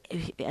 Did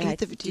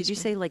you teaspoon.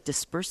 say like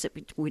disperse it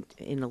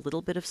in a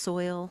little bit of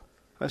soil?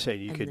 I say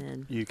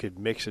And you could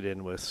mix it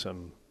in with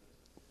some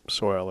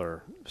soil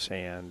or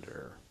sand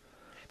or.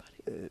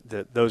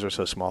 Those are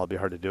so small it'd be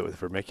hard to do it with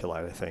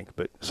vermiculite, I think,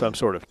 but some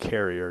sort of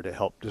carrier to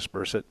help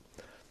disperse it.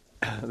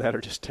 That or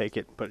just take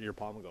it, put it in your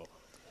palm and go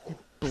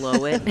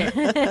Blow it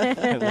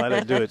and let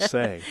it do its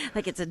thing.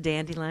 like it's a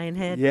dandelion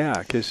head. Yeah,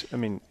 because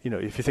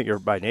if you think you're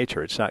by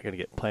nature, it's not going to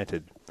get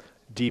planted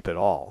deep at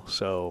all.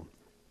 So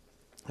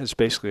it's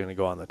basically going to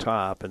go on the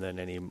top, and then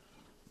any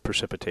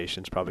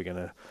precipitation is probably going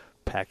to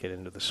pack it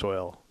into the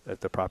soil at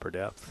the proper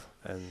depth,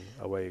 and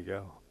away you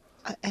go.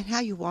 And how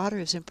you water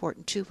is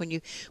important too. When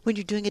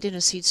you're doing it in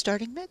a seed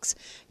starting mix,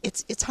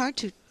 it's hard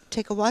to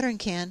take a watering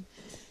can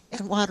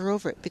and water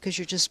over it because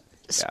you're just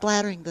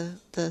splattering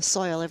the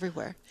soil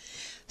everywhere.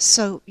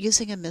 So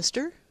using a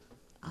mister,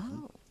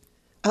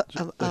 Like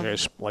a water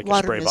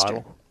spray mister.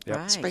 bottle. Yep.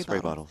 Right. Spray Spray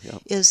bottle,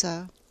 bottle, is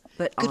a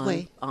But good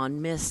way.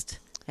 on mist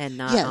and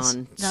not Yes,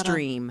 on not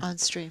stream. on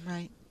stream,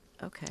 right?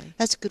 Okay.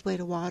 That's a good way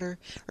to water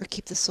or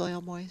keep the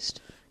soil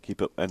moist.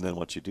 Keep it, and then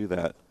once you do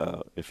that,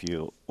 if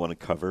you want to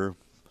cover,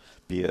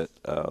 be it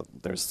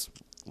there's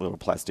little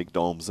plastic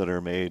domes that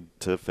are made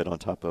to fit on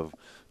top of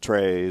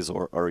trays,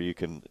 or you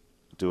can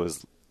do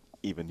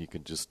you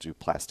can just do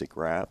plastic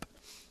wrap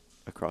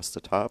across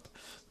the top,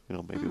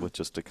 maybe with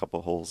just a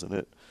couple holes in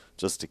it,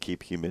 just to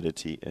keep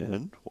humidity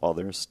in while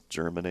they're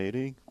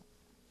germinating.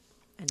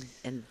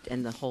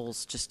 And the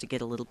holes just to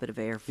get a little bit of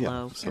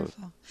airflow. So-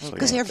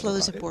 Because yeah. airflow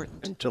is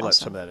important. And to let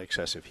also. some of that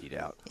excessive heat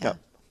out. Yeah.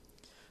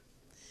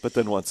 But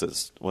then once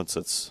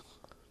it's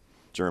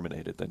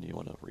germinated, then you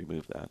want to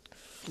remove that.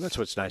 That's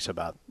what's nice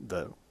about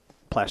the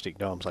plastic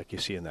domes like you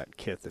see in that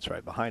kit that's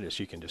right behind us.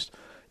 You can just,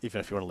 even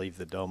if you want to leave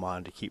the dome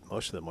on to keep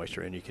most of the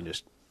moisture in, you can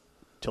just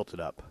tilt it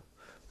up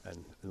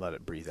and let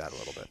it breathe out a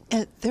little bit.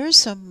 And there's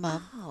some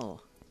Oh.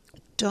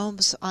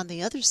 domes on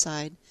the other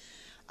side,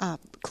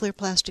 clear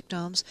plastic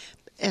domes,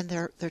 and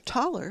they're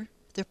taller.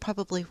 They're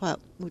probably, what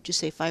would you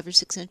say, 5 or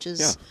 6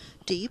 inches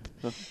deep,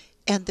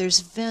 and there's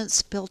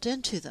vents built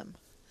into them.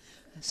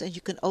 So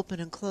you can open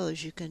and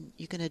close. You can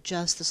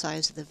adjust the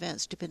size of the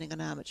vents depending on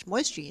how much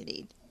moisture you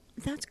need.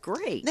 That's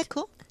great. Isn't that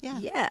cool? Yeah.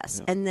 Yes.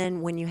 Yeah. And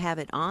then when you have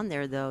it on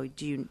there, though,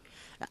 you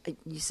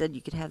said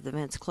you could have the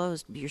vents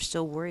closed, but you're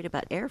still worried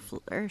about air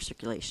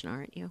circulation,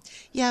 aren't you?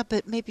 Yeah,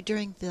 but maybe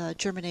during the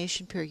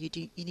germination period,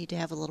 you need to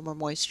have a little more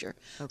moisture.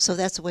 Okay. So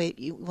that's the way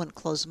you want to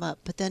close them up.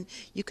 But then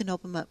you can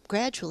open them up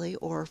gradually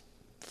or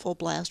full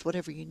blast,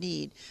 whatever you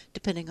need,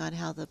 depending on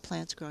how the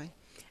plant's growing.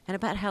 And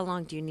about how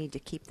long do you need to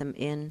keep them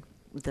in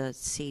the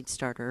seed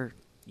starter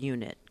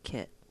unit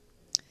kit?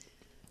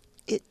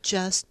 It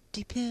just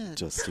depends.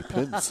 Just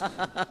depends.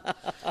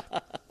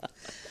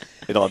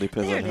 It all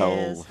depends There on it how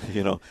is.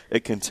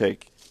 it can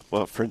take.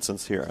 Well, for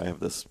instance, here I have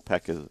this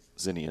pack of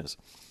zinnias.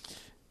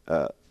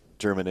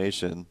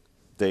 Germination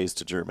days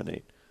to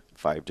germinate,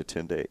 5 to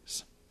 10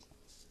 days.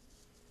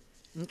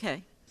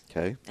 Okay.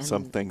 Okay, And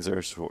some things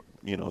are short.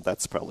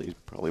 That's probably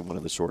one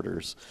of the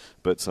shorters,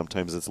 but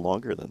sometimes it's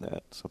longer than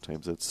that.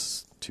 Sometimes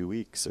it's 2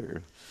 weeks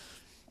or.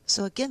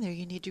 So again, there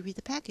you need to read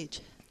the package.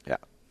 Yeah.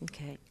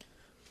 Okay.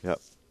 Yep.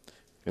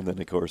 And then,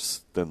 of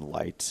course,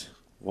 light.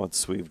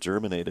 Once we've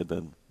germinated,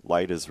 then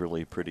light is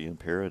really pretty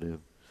imperative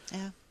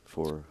Yeah.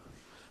 for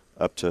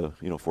up to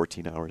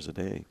 14 hours a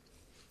day.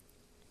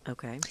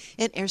 Okay.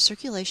 And air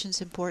circulation is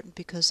important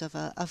because of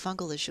a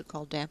fungal issue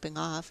called damping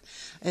off.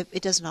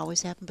 It doesn't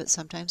always happen, but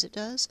sometimes it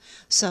does.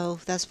 So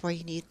that's why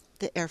you need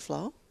the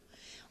airflow.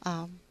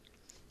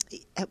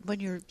 When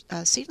your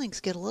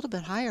seedlings get a little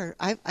bit higher,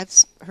 I've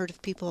heard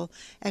of people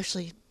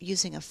actually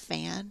using a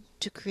fan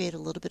to create a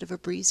little bit of a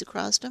breeze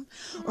across them,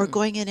 or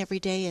going in every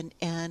day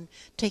and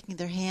taking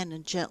their hand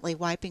and gently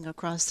wiping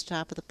across the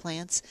top of the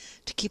plants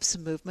to keep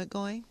some movement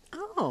going.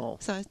 Oh.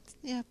 So,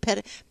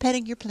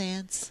 petting your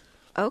plants.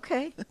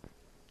 Okay.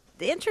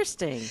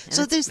 Interesting. And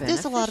So it's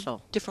there's a lot beneficial.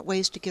 of different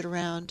ways to get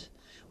around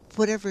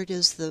whatever it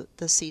is the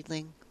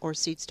seedling or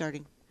seed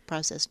starting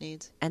process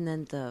needs. And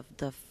then the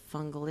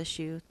fungal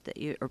issue that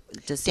or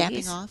disease?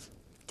 Damping off.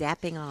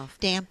 Damping off.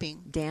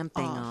 Damping.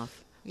 Damping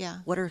off. Yeah.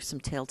 What are some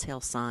telltale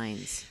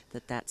signs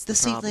that that's the The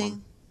problem?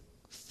 seedling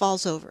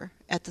falls over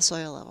at the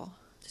soil level.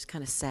 Just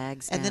kind of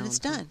sags And down. then it's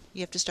done.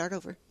 You have to start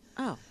over.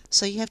 Oh,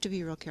 So you have to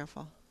be real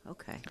careful.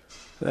 okay.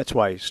 That's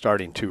why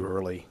starting too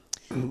early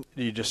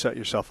you just set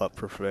yourself up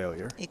for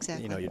failure.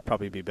 Exactly. You know, you'd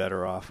probably be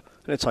better off.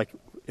 And it's like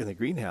in the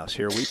greenhouse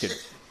here, we could.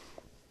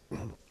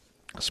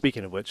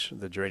 Speaking of which,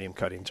 the geranium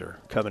cuttings are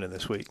coming in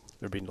this week.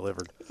 They're being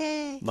delivered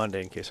Yay.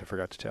 Monday, in case I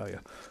forgot to tell you.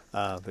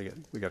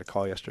 We got a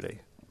call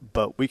yesterday.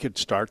 But we could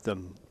start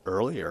them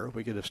earlier.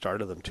 We could have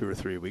started them 2 or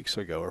 3 weeks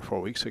ago or 4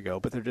 weeks ago,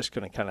 but they're just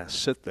going to kind of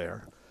sit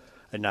there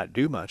and not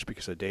do much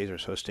because the days are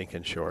so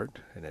stinking short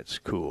and it's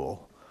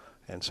cool.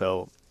 And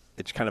so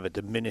it's kind of a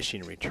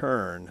diminishing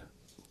return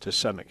to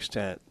some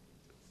extent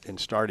in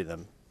starting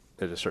them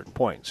at a certain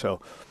point. So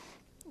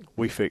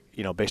we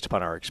based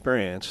upon our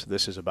experience,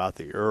 this is about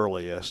the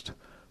earliest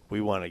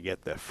we want to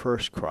get the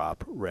first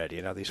crop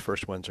ready. Now, these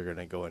first ones are going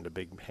to go into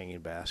big hanging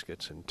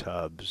baskets and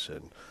tubs,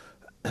 and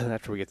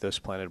after we get those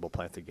planted, we'll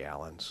plant the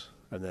gallons.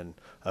 And then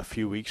a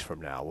few weeks from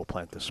now, we'll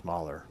plant the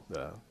smaller,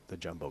 the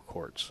jumbo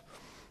quarts.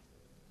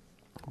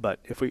 But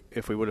if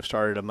we would have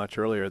started them much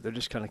earlier, they're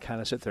just going to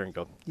kind of sit there and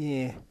go,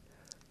 yeah,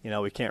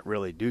 we can't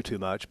really do too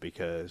much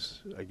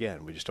because,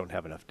 again, we just don't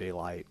have enough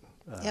daylight,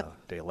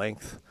 day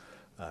length.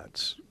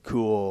 It's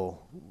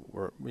cool,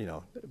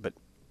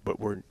 but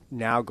we're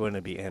now going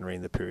to be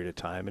entering the period of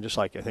time. And just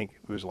like I think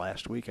it was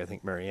last week, I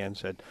think Mary Ann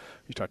said,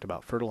 you talked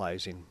about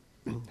fertilizing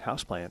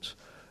houseplants,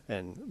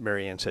 and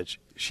Mary Ann said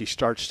she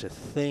starts to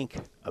think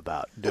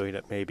about doing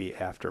it maybe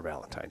after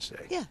Valentine's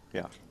Day. Yeah.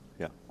 Yeah.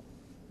 Yeah.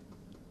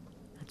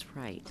 That's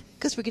right.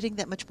 Because we're getting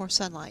that much more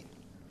sunlight.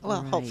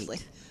 Well, Right. hopefully.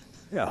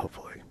 Yeah,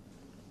 hopefully.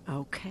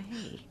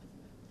 Okay.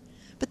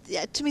 But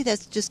yeah, to me,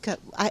 that's just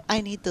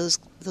I need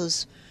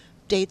those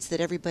dates that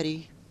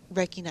everybody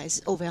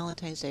recognizes. Oh,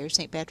 Valentine's Day or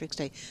St. Patrick's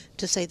Day,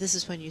 to say this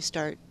is when you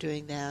start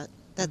doing that.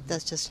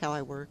 That's just how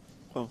I work.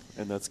 Well,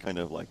 and that's kind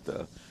of like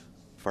the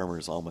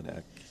Farmer's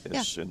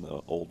Almanac-ish in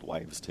the old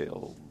wives'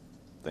 tale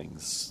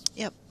things.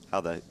 Yep.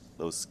 How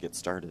those get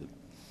started.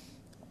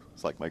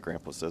 It's like my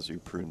grandpa says, you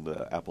prune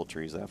the apple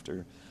trees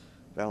after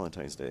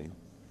Valentine's Day.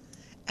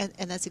 And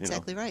that's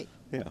exactly right.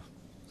 Yeah.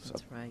 So,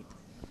 That's right.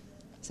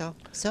 So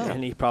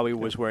And he probably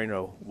was wearing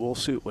a wool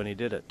suit when he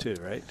did it too,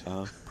 right?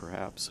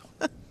 perhaps.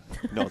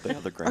 No, the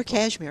other grandpa. or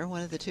cashmere,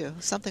 one of the two,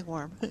 something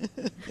warm.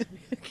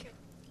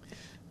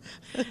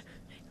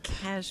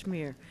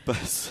 Cashmere. But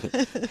so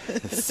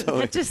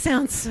That just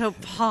sounds so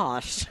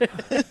posh.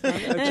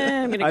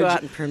 I'm going to go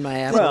out and prune my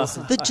apples.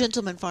 Well, The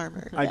gentleman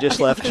farmer. I just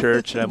left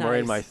church and I'm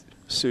wearing my Nice.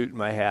 suit and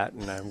my hat,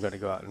 and I'm going to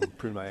go out and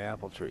prune my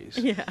apple trees.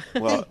 Yeah.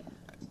 well,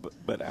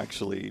 but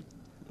actually,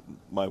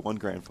 my one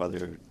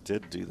grandfather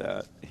did do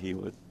that. He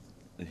would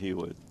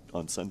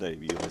on Sunday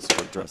he was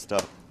sort of dressed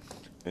up,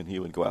 and he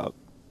would go out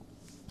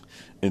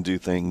and do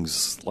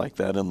things like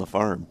that in the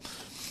farm.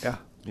 Yeah.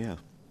 Yeah.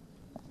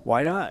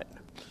 Why not?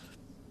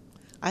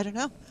 I don't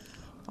know.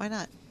 Why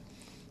not?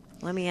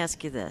 Let me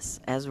ask you this.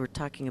 As we're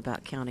talking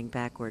about counting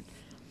backward,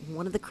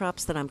 one of the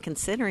crops that I'm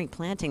considering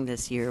planting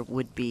this year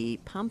would be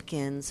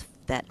pumpkins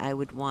that I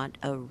would want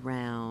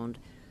around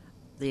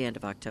the end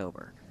of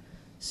October.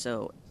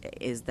 So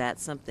is that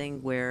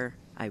something where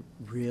I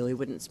really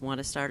wouldn't want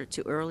to start it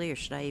too early, or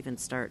should I even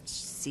start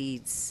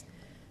seeds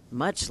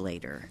much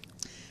later?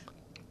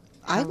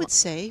 I would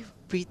say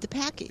read the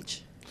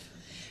package,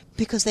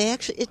 because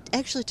it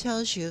actually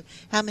tells you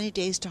how many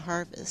days to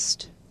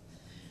harvest.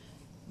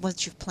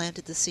 Once you've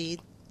planted the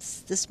seed,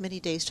 this many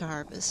days to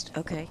harvest.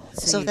 Okay.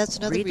 So you that's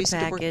another read the reason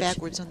to work package,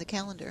 backwards on the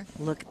calendar.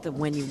 Look at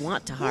when you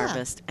want to Yeah.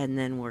 harvest, and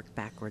then work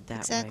backward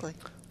that Exactly. way.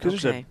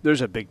 Because Okay.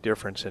 there's a big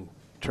difference in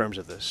terms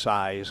of the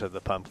size of the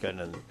pumpkin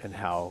and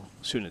how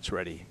soon it's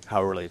ready,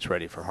 how early it's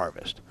ready for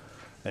harvest.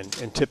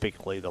 And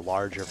typically the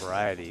larger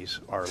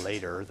varieties are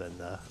later than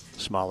the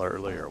smaller,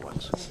 earlier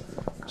ones.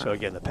 So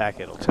again, the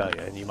packet will tell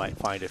you, and you might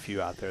find a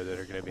few out there that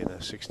are going to be in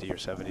the 60 or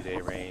 70 day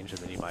range, and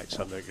then you might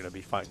some that are going to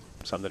be fine,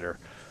 some that are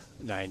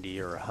 90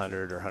 or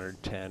 100 or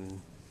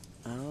 110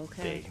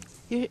 Okay.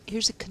 day.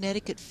 Here's a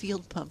Connecticut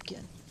field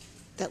pumpkin.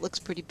 That looks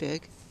pretty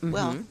big. Mhm.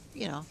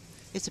 Well,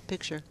 it's a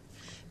picture.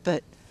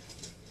 But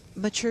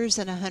matures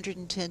in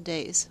 110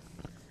 days.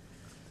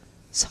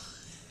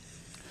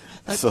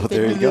 So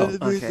there you go.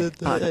 Okay.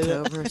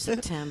 October,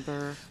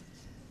 September,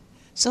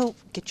 So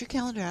get your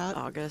calendar out.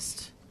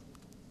 August,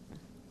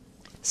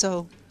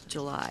 So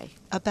July.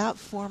 about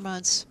 4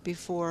 months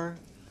before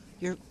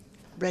you're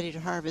ready to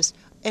harvest,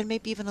 and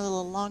maybe even a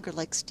little longer,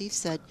 like Steve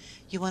said,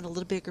 you want a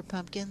little bigger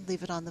pumpkin,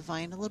 leave it on the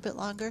vine a little bit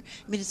longer.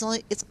 I mean,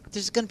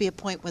 there's going to be a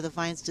point where the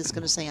vine's just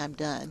going to say, I'm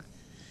done.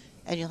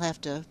 And you'll have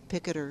to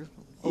pick it or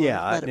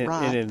Yeah, let it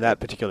rot. and in that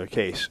particular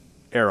case,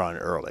 err on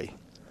early.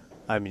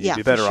 I mean, Yeah, you'd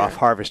be for better off sure.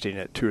 harvesting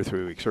it 2 or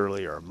 3 weeks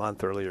early, or a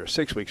month early, or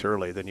 6 weeks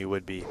early than you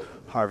would be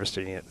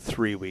harvesting it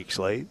 3 weeks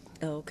late.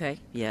 Okay.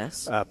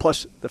 Yes.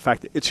 Plus the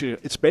fact that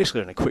it's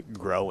basically going to quit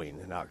growing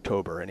in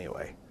October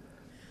anyway.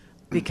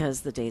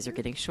 Because the days are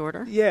getting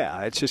shorter.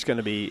 Yeah, it's just going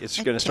to be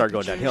And going to start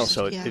going downhill. temperatures,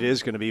 So yeah. it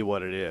is going to be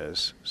what it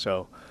is.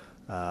 So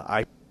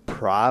I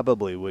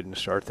probably wouldn't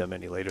start them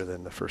any later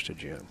than the 1st of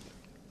June.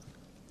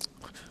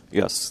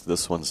 Yes,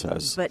 this one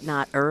says. But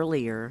not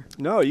earlier.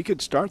 No, you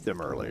could start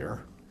them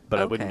earlier, but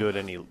I wouldn't Okay. do it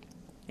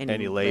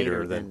Any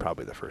later than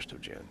probably the 1st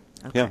of June.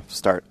 Okay. Yeah,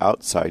 start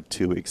outside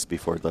 2 weeks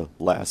before the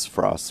last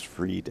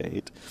frost-free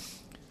date.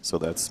 So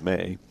that's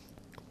May.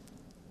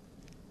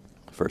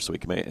 First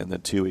week of May, and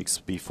then 2 weeks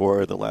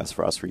before the last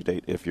frost-free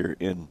date if you're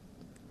doing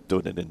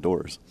it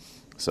indoors.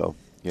 So,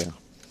 yeah.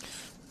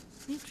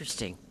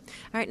 Interesting.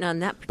 All right, now on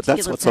that But particular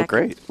that's what's so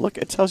great. Look,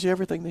 it tells you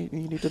everything that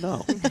you need to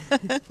know.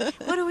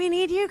 What do we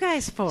need you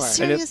guys for?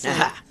 Seriously.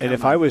 And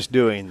if I was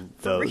doing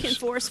For those,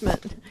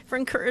 reinforcement, for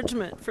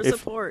encouragement, for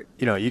support.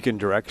 You can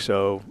direct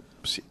sow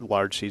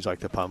large seeds like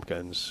the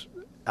pumpkins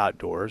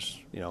outdoors.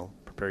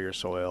 Prepare your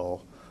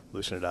soil,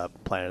 loosen it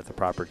up, plant it at the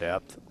proper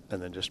depth,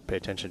 and then just pay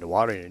attention to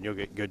watering, and you'll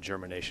get good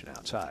germination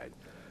outside.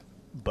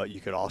 But you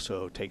could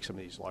also take some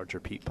of these larger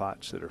peat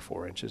pots that are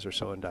 4 inches or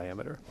so in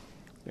diameter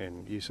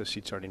and use a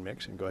seed starting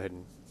mix and go ahead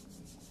and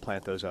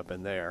plant those up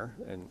in there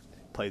and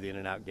play the in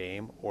and out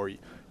game. Or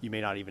you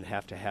may not even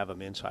have to have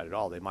them inside at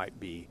all. They might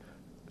be,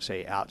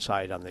 say,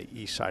 outside on the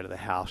east side of the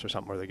house or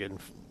something where they're getting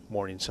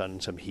morning sun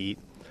and some heat,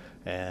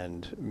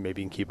 and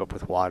maybe you can keep up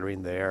with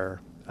watering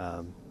there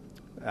out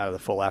of the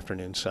full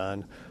afternoon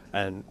sun,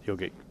 and you'll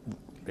get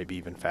maybe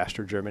even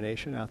faster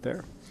germination out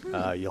there.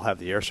 You'll have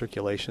the air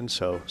circulation,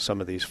 so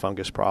some of these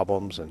fungus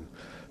problems and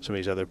some of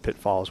these other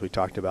pitfalls we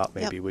talked about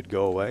maybe would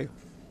go away.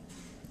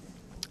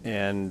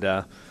 And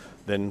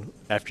then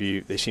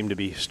after they seem to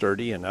be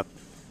sturdy and up,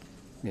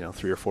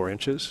 3 or 4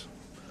 inches,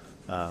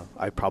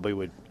 I probably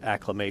would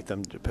acclimate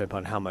them depending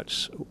upon how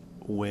much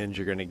wind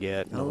you're going to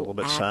get and a little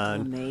bit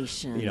sun.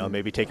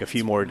 Maybe take a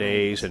few more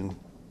days and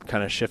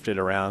kind of shift it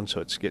around so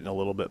it's getting a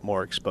little bit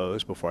more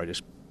exposed before I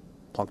just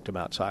plunked them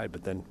outside.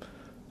 But then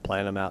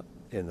plant them out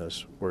in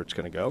those where it's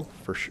going to go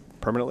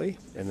permanently.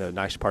 And the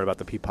nice part about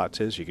the pea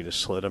pots is you can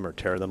just slit them or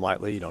tear them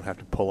lightly. You don't have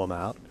to pull them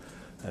out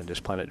and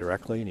just plant it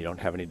directly, and you don't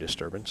have any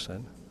disturbance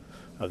then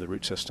of the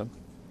root system.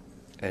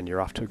 And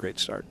you're off to a great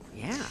start.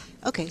 Yeah.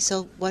 Okay,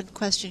 so one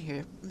question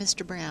here.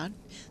 Mr. Brown,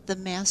 the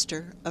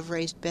master of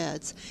raised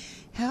beds.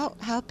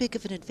 How big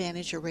of an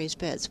advantage are raised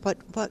beds?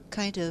 What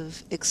kind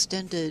of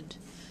extended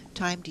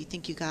time do you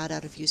think you got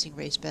out of using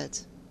raised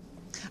beds?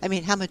 I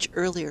mean, how much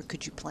earlier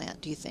could you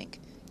plant, do you think?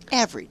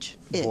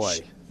 Average-ish. Boy,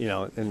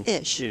 and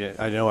Ish.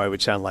 I know I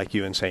would sound like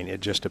you in saying it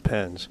just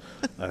depends.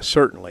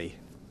 Certainly,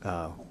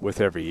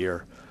 with every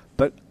year.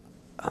 But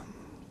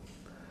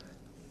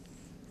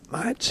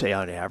I'd say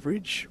on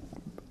average,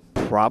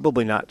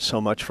 probably not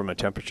so much from a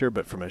temperature,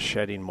 but from a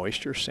shedding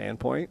moisture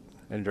standpoint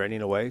and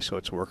draining away, so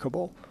it's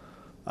workable.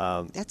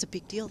 That's a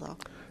big deal, though.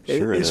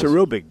 It's a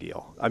real big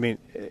deal. I mean,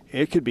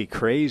 it could be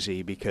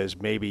crazy because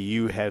maybe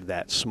you had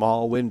that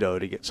small window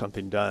to get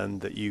something done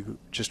that you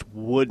just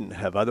wouldn't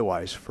have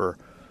otherwise for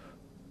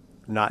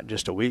not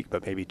just a week,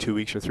 but maybe 2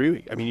 weeks or 3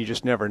 weeks. I mean, you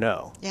just never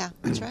know. Yeah,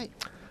 that's right.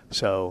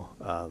 So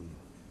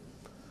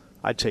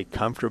I'd say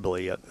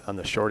comfortably on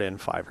the short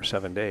end 5 or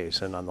 7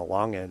 days, and on the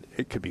long end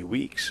it could be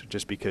weeks,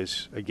 just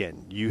because,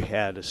 again, you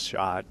had a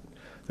shot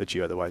that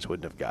you otherwise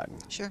wouldn't have gotten.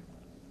 Sure.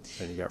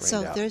 And you got rained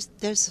So out.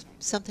 there's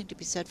something to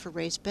be said for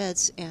raised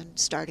beds and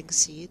starting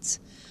seeds.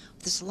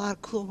 There's a lot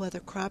of cool weather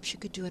crops you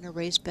could do in a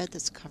raised bed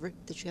that's covered,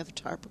 that you have a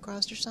tarp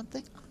across or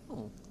something.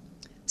 Oh.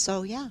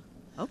 So, yeah.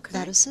 Okay.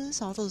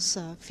 Lettuces, all those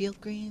field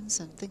greens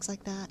and things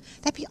like that.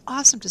 That'd be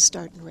awesome to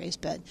start in a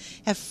raised bed.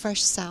 Have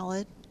fresh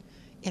salad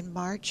in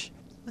March.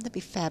 Wouldn't that be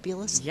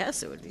fabulous?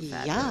 Yes, it would be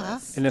Yeah.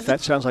 fabulous. And if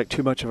that sounds like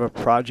too much of a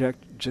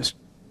project, just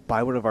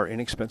buy one of our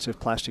inexpensive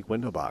plastic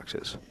window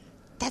boxes.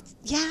 That's,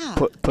 yeah.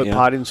 Put Yeah.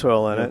 potting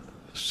soil in it,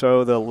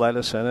 sow the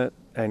lettuce in it,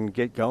 and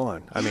get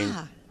going. I mean,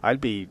 Yeah. I'd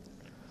be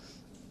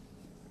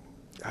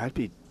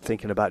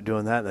thinking about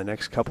doing that in the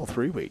next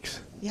 3 weeks.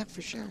 Yeah,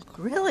 for sure.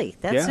 Really?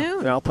 That yeah, soon?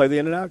 and I'll play the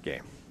in and out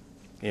game.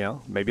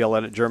 Maybe I'll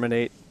let it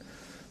germinate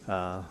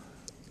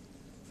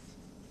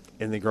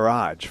in the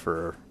garage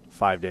for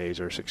 5 days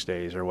or 6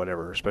 days or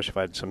whatever. Especially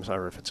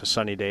if it's a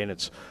sunny day and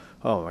it's,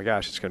 oh my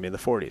gosh, it's going to be in the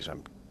 40s.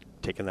 I'm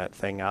taking that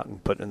thing out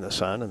and putting it in the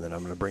sun, and then I'm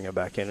going to bring it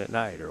back in at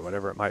night or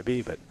whatever it might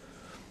be. But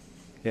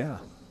yeah,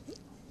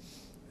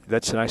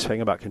 that's the nice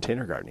thing about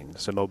container gardening.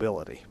 It's the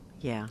mobility.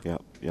 Yeah.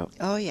 Yep.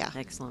 Oh, yeah.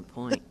 Excellent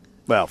point.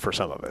 Well, for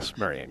some of us,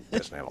 Marianne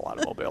doesn't have a lot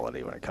of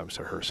mobility when it comes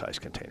to her size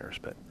containers,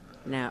 but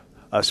Now,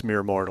 us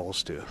mere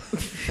mortals do.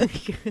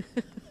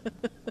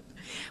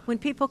 when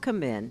people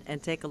come in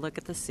and take a look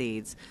at the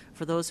seeds,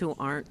 for those who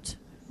are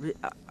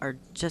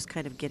just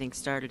kind of getting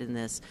started in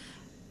this,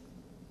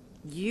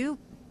 the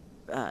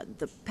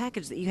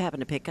package that you happen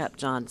to pick up,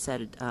 John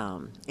said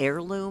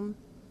heirloom.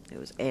 It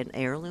was an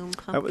heirloom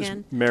pumpkin. That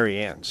was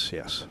Marianne's,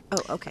 yes.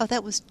 Oh, okay. Oh,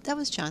 that was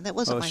John. That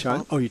wasn't Oh, my Sean?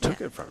 fault. Oh, you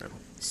took it from him.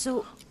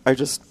 So I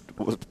just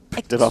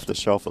picked it off the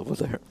shelf over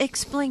there.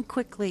 explain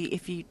quickly,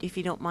 if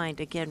you don't mind,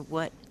 again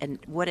what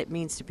it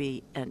means to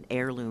be an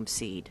heirloom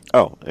seed.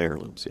 Oh,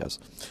 heirlooms, yes.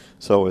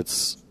 So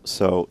it's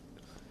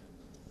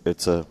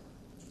a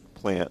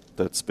plant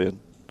that's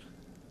been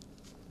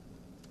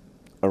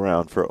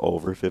around for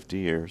over 50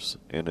 years,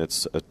 and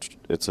it's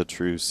a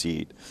true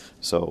seed.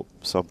 So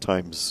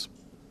sometimes,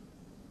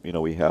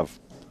 we have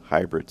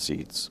hybrid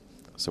seeds.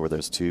 So where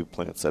there's two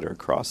plants that are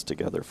crossed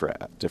together for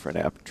different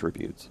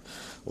attributes,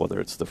 whether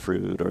it's the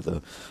fruit or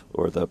the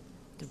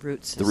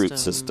root the root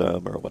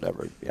system or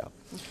whatever. Yeah.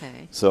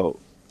 Okay. So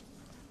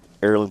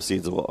heirloom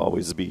seeds will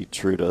always be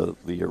true to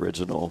the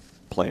original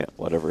plant,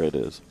 whatever it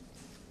is.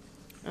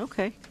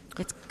 Okay.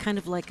 It's kind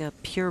of like a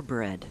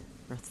purebred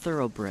or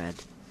thoroughbred.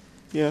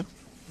 Yeah.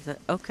 Is that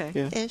okay?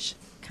 Yeah. Ish.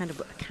 Kind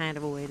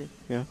of a way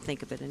to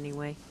think of it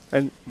anyway.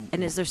 And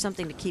is there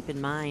something to keep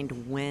in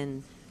mind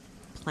when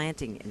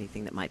planting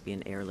anything that might be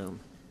an heirloom?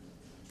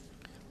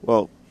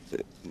 Well,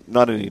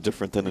 not any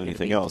different than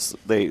anything else.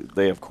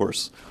 They of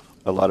course,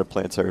 a lot of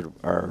plants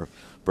are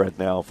bred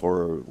now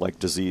for like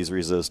disease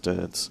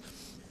resistance,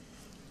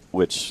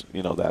 which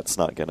that's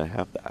not going to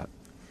have that.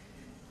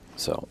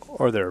 So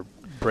or they're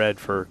bred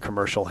for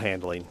commercial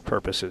handling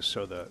purposes,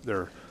 so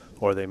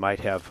or they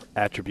might have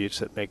attributes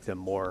that make them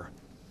more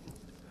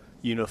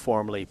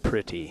uniformly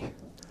pretty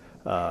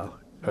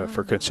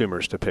for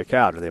consumers to pick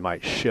out, or they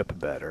might ship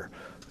better.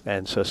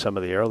 And so some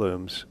of the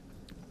heirlooms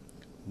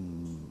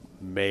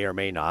may or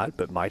may not,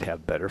 but might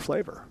have better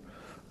flavor.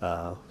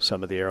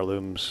 Some of the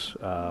heirlooms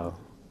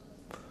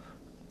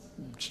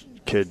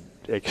could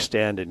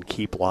extend and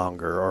keep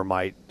longer, or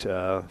might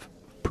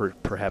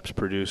perhaps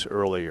produce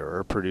earlier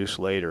or produce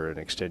later and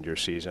extend your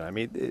season. I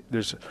mean,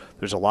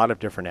 there's a lot of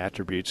different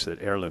attributes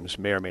that heirlooms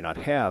may or may not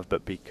have,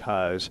 but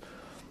because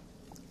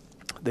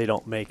they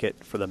don't make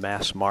it for the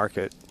mass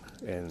market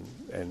and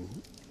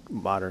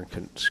modern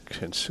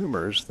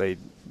consumers, they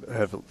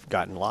have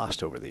gotten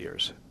lost over the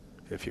years,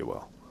 if you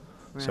will.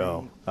 Right.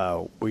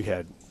 So we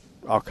had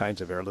all kinds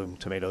of heirloom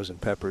tomatoes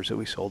and peppers that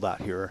we sold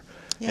out here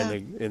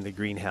in the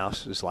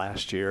greenhouses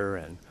last year,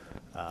 and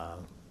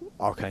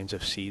all kinds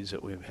of seeds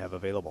that we have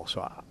available.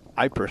 So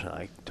I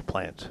personally like to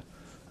plant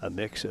a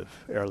mix of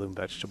heirloom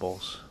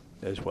vegetables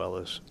as well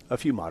as a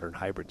few modern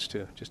hybrids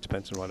too. Just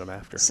depends on what I'm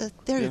after. So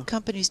there are seed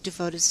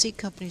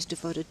companies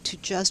devoted to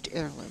just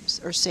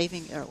heirlooms or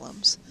saving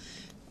heirlooms,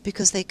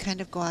 because they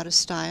kind of go out of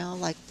style,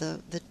 like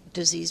the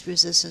disease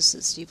resistance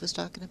that Steve was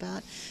talking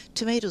about,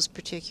 tomatoes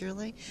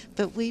particularly.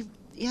 But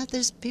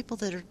there's people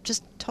that are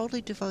just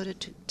totally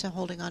devoted to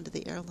holding on to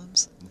the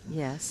heirlooms.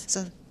 Yes.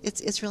 So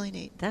it's really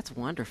neat. That's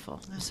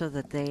wonderful, Yeah. so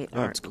that they Oh,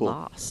 aren't it's cool.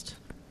 lost,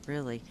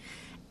 really.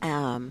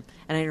 And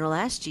I know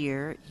last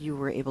year you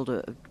were able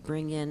to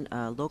bring in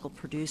a local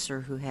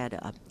producer who had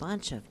a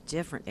bunch of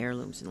different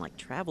heirlooms and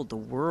traveled the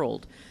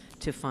world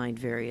to find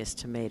various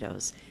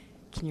tomatoes.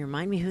 Can you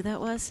remind me who that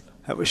was?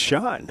 That was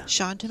Sean.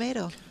 Sean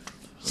Tomato.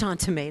 Sean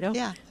Tomato?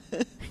 Yeah.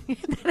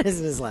 That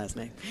isn't his last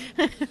name.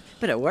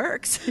 But it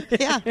works.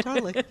 Yeah,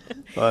 totally.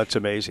 Well, it's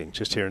amazing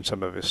just hearing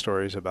some of his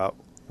stories about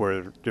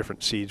where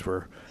different seeds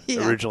were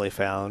Yeah. originally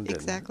found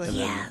Exactly. and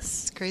then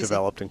Yes. It's crazy.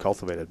 developed and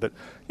cultivated. But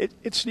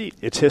it's neat.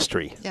 It's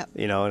history. Yeah.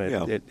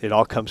 And it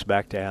all comes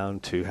back down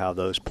to how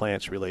those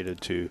plants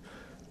related to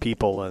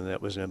people, and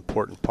it was an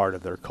important part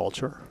of their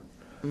culture.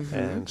 Mm-hmm.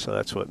 And so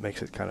that's what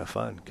makes it kind of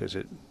fun, because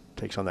it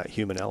takes on that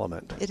human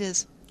element. It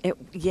is.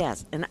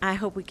 Yes, and I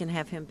hope we can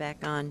have him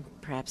back on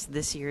perhaps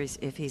this year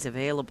if he's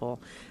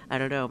available. I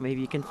don't know. Maybe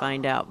you can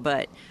find out.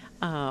 But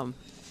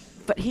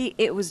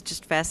it was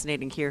just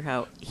fascinating to hear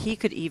how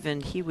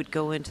he would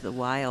go into the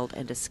wild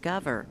and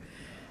discover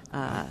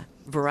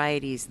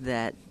varieties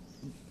that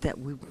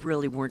we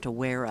really weren't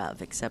aware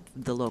of,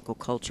 except the local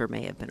culture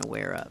may have been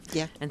aware of.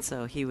 Yeah. And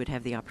so he would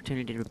have the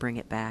opportunity to bring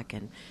it back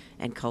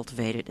and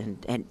cultivate it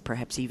and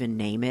perhaps even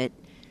name it.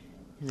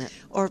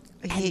 Or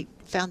he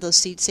found those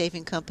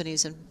seed-saving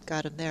companies and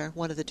got them there,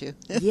 one of the two.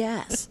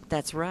 Yes,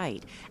 that's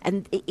right.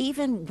 And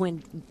even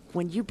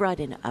when you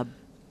brought in a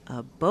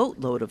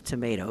boatload of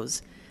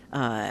tomatoes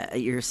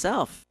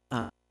yourself,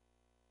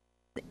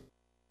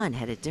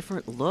 had a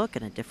different look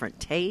and a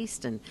different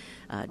taste and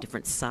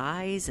different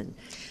size, and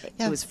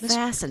it was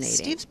fascinating.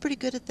 Steve's pretty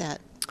good at that,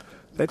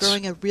 That's,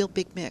 growing a real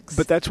big mix.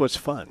 But that's what's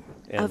fun.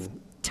 Of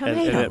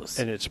tomatoes.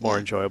 And it's more Yeah.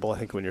 enjoyable, I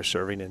think, when you're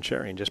serving and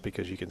sharing, just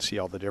because you can see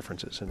all the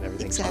differences and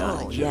everything.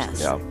 Exactly. Oh, yes.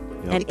 Yeah.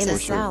 And in a Exactly.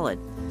 salad,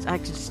 I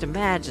can just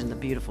imagine the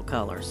beautiful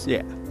colors.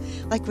 Yeah.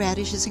 Like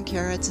radishes and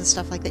carrots and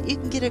stuff like that. You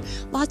can get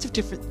lots of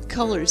different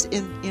colors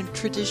in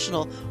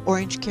traditional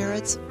orange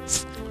carrots.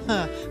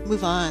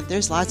 Move on.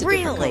 There's lots of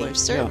different Really?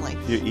 colors, certainly.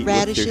 You eat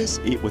Radishes.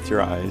 eat with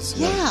your eyes.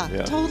 Yeah,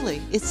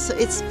 totally.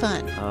 It's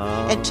fun.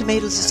 And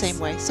tomatoes the yes. same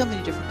way. So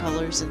many different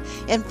colors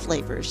and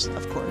flavors,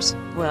 of course.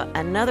 Well,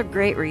 another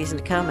great reason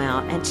to come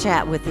out and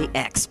chat with the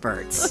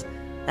experts.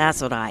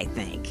 That's what I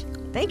think.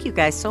 Thank you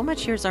guys so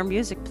much. Here's our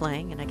music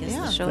playing, and I guess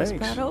Yeah. the show's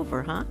Thanks. about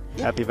over, huh?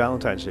 Yeah. Happy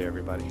Valentine's Day,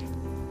 everybody.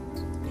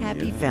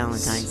 Happy Yes.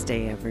 Valentine's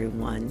Day,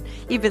 everyone.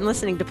 You've been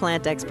listening to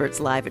Plant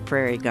Experts Live at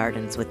Prairie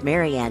Gardens with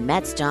Mary Ann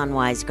Metz, John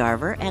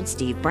Weisgarver, and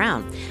Steve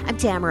Brown. I'm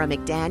Tamera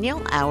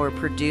McDaniel. Our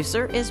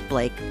producer is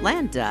Blake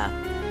Landa.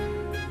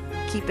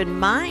 Keep in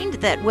mind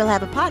that we'll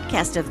have a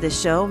podcast of this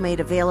show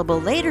made available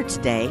later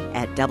today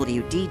at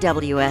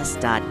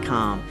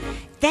WDWS.com.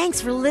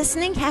 Thanks for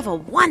listening. Have a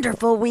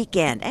wonderful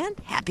weekend, and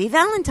happy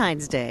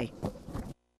Valentine's Day.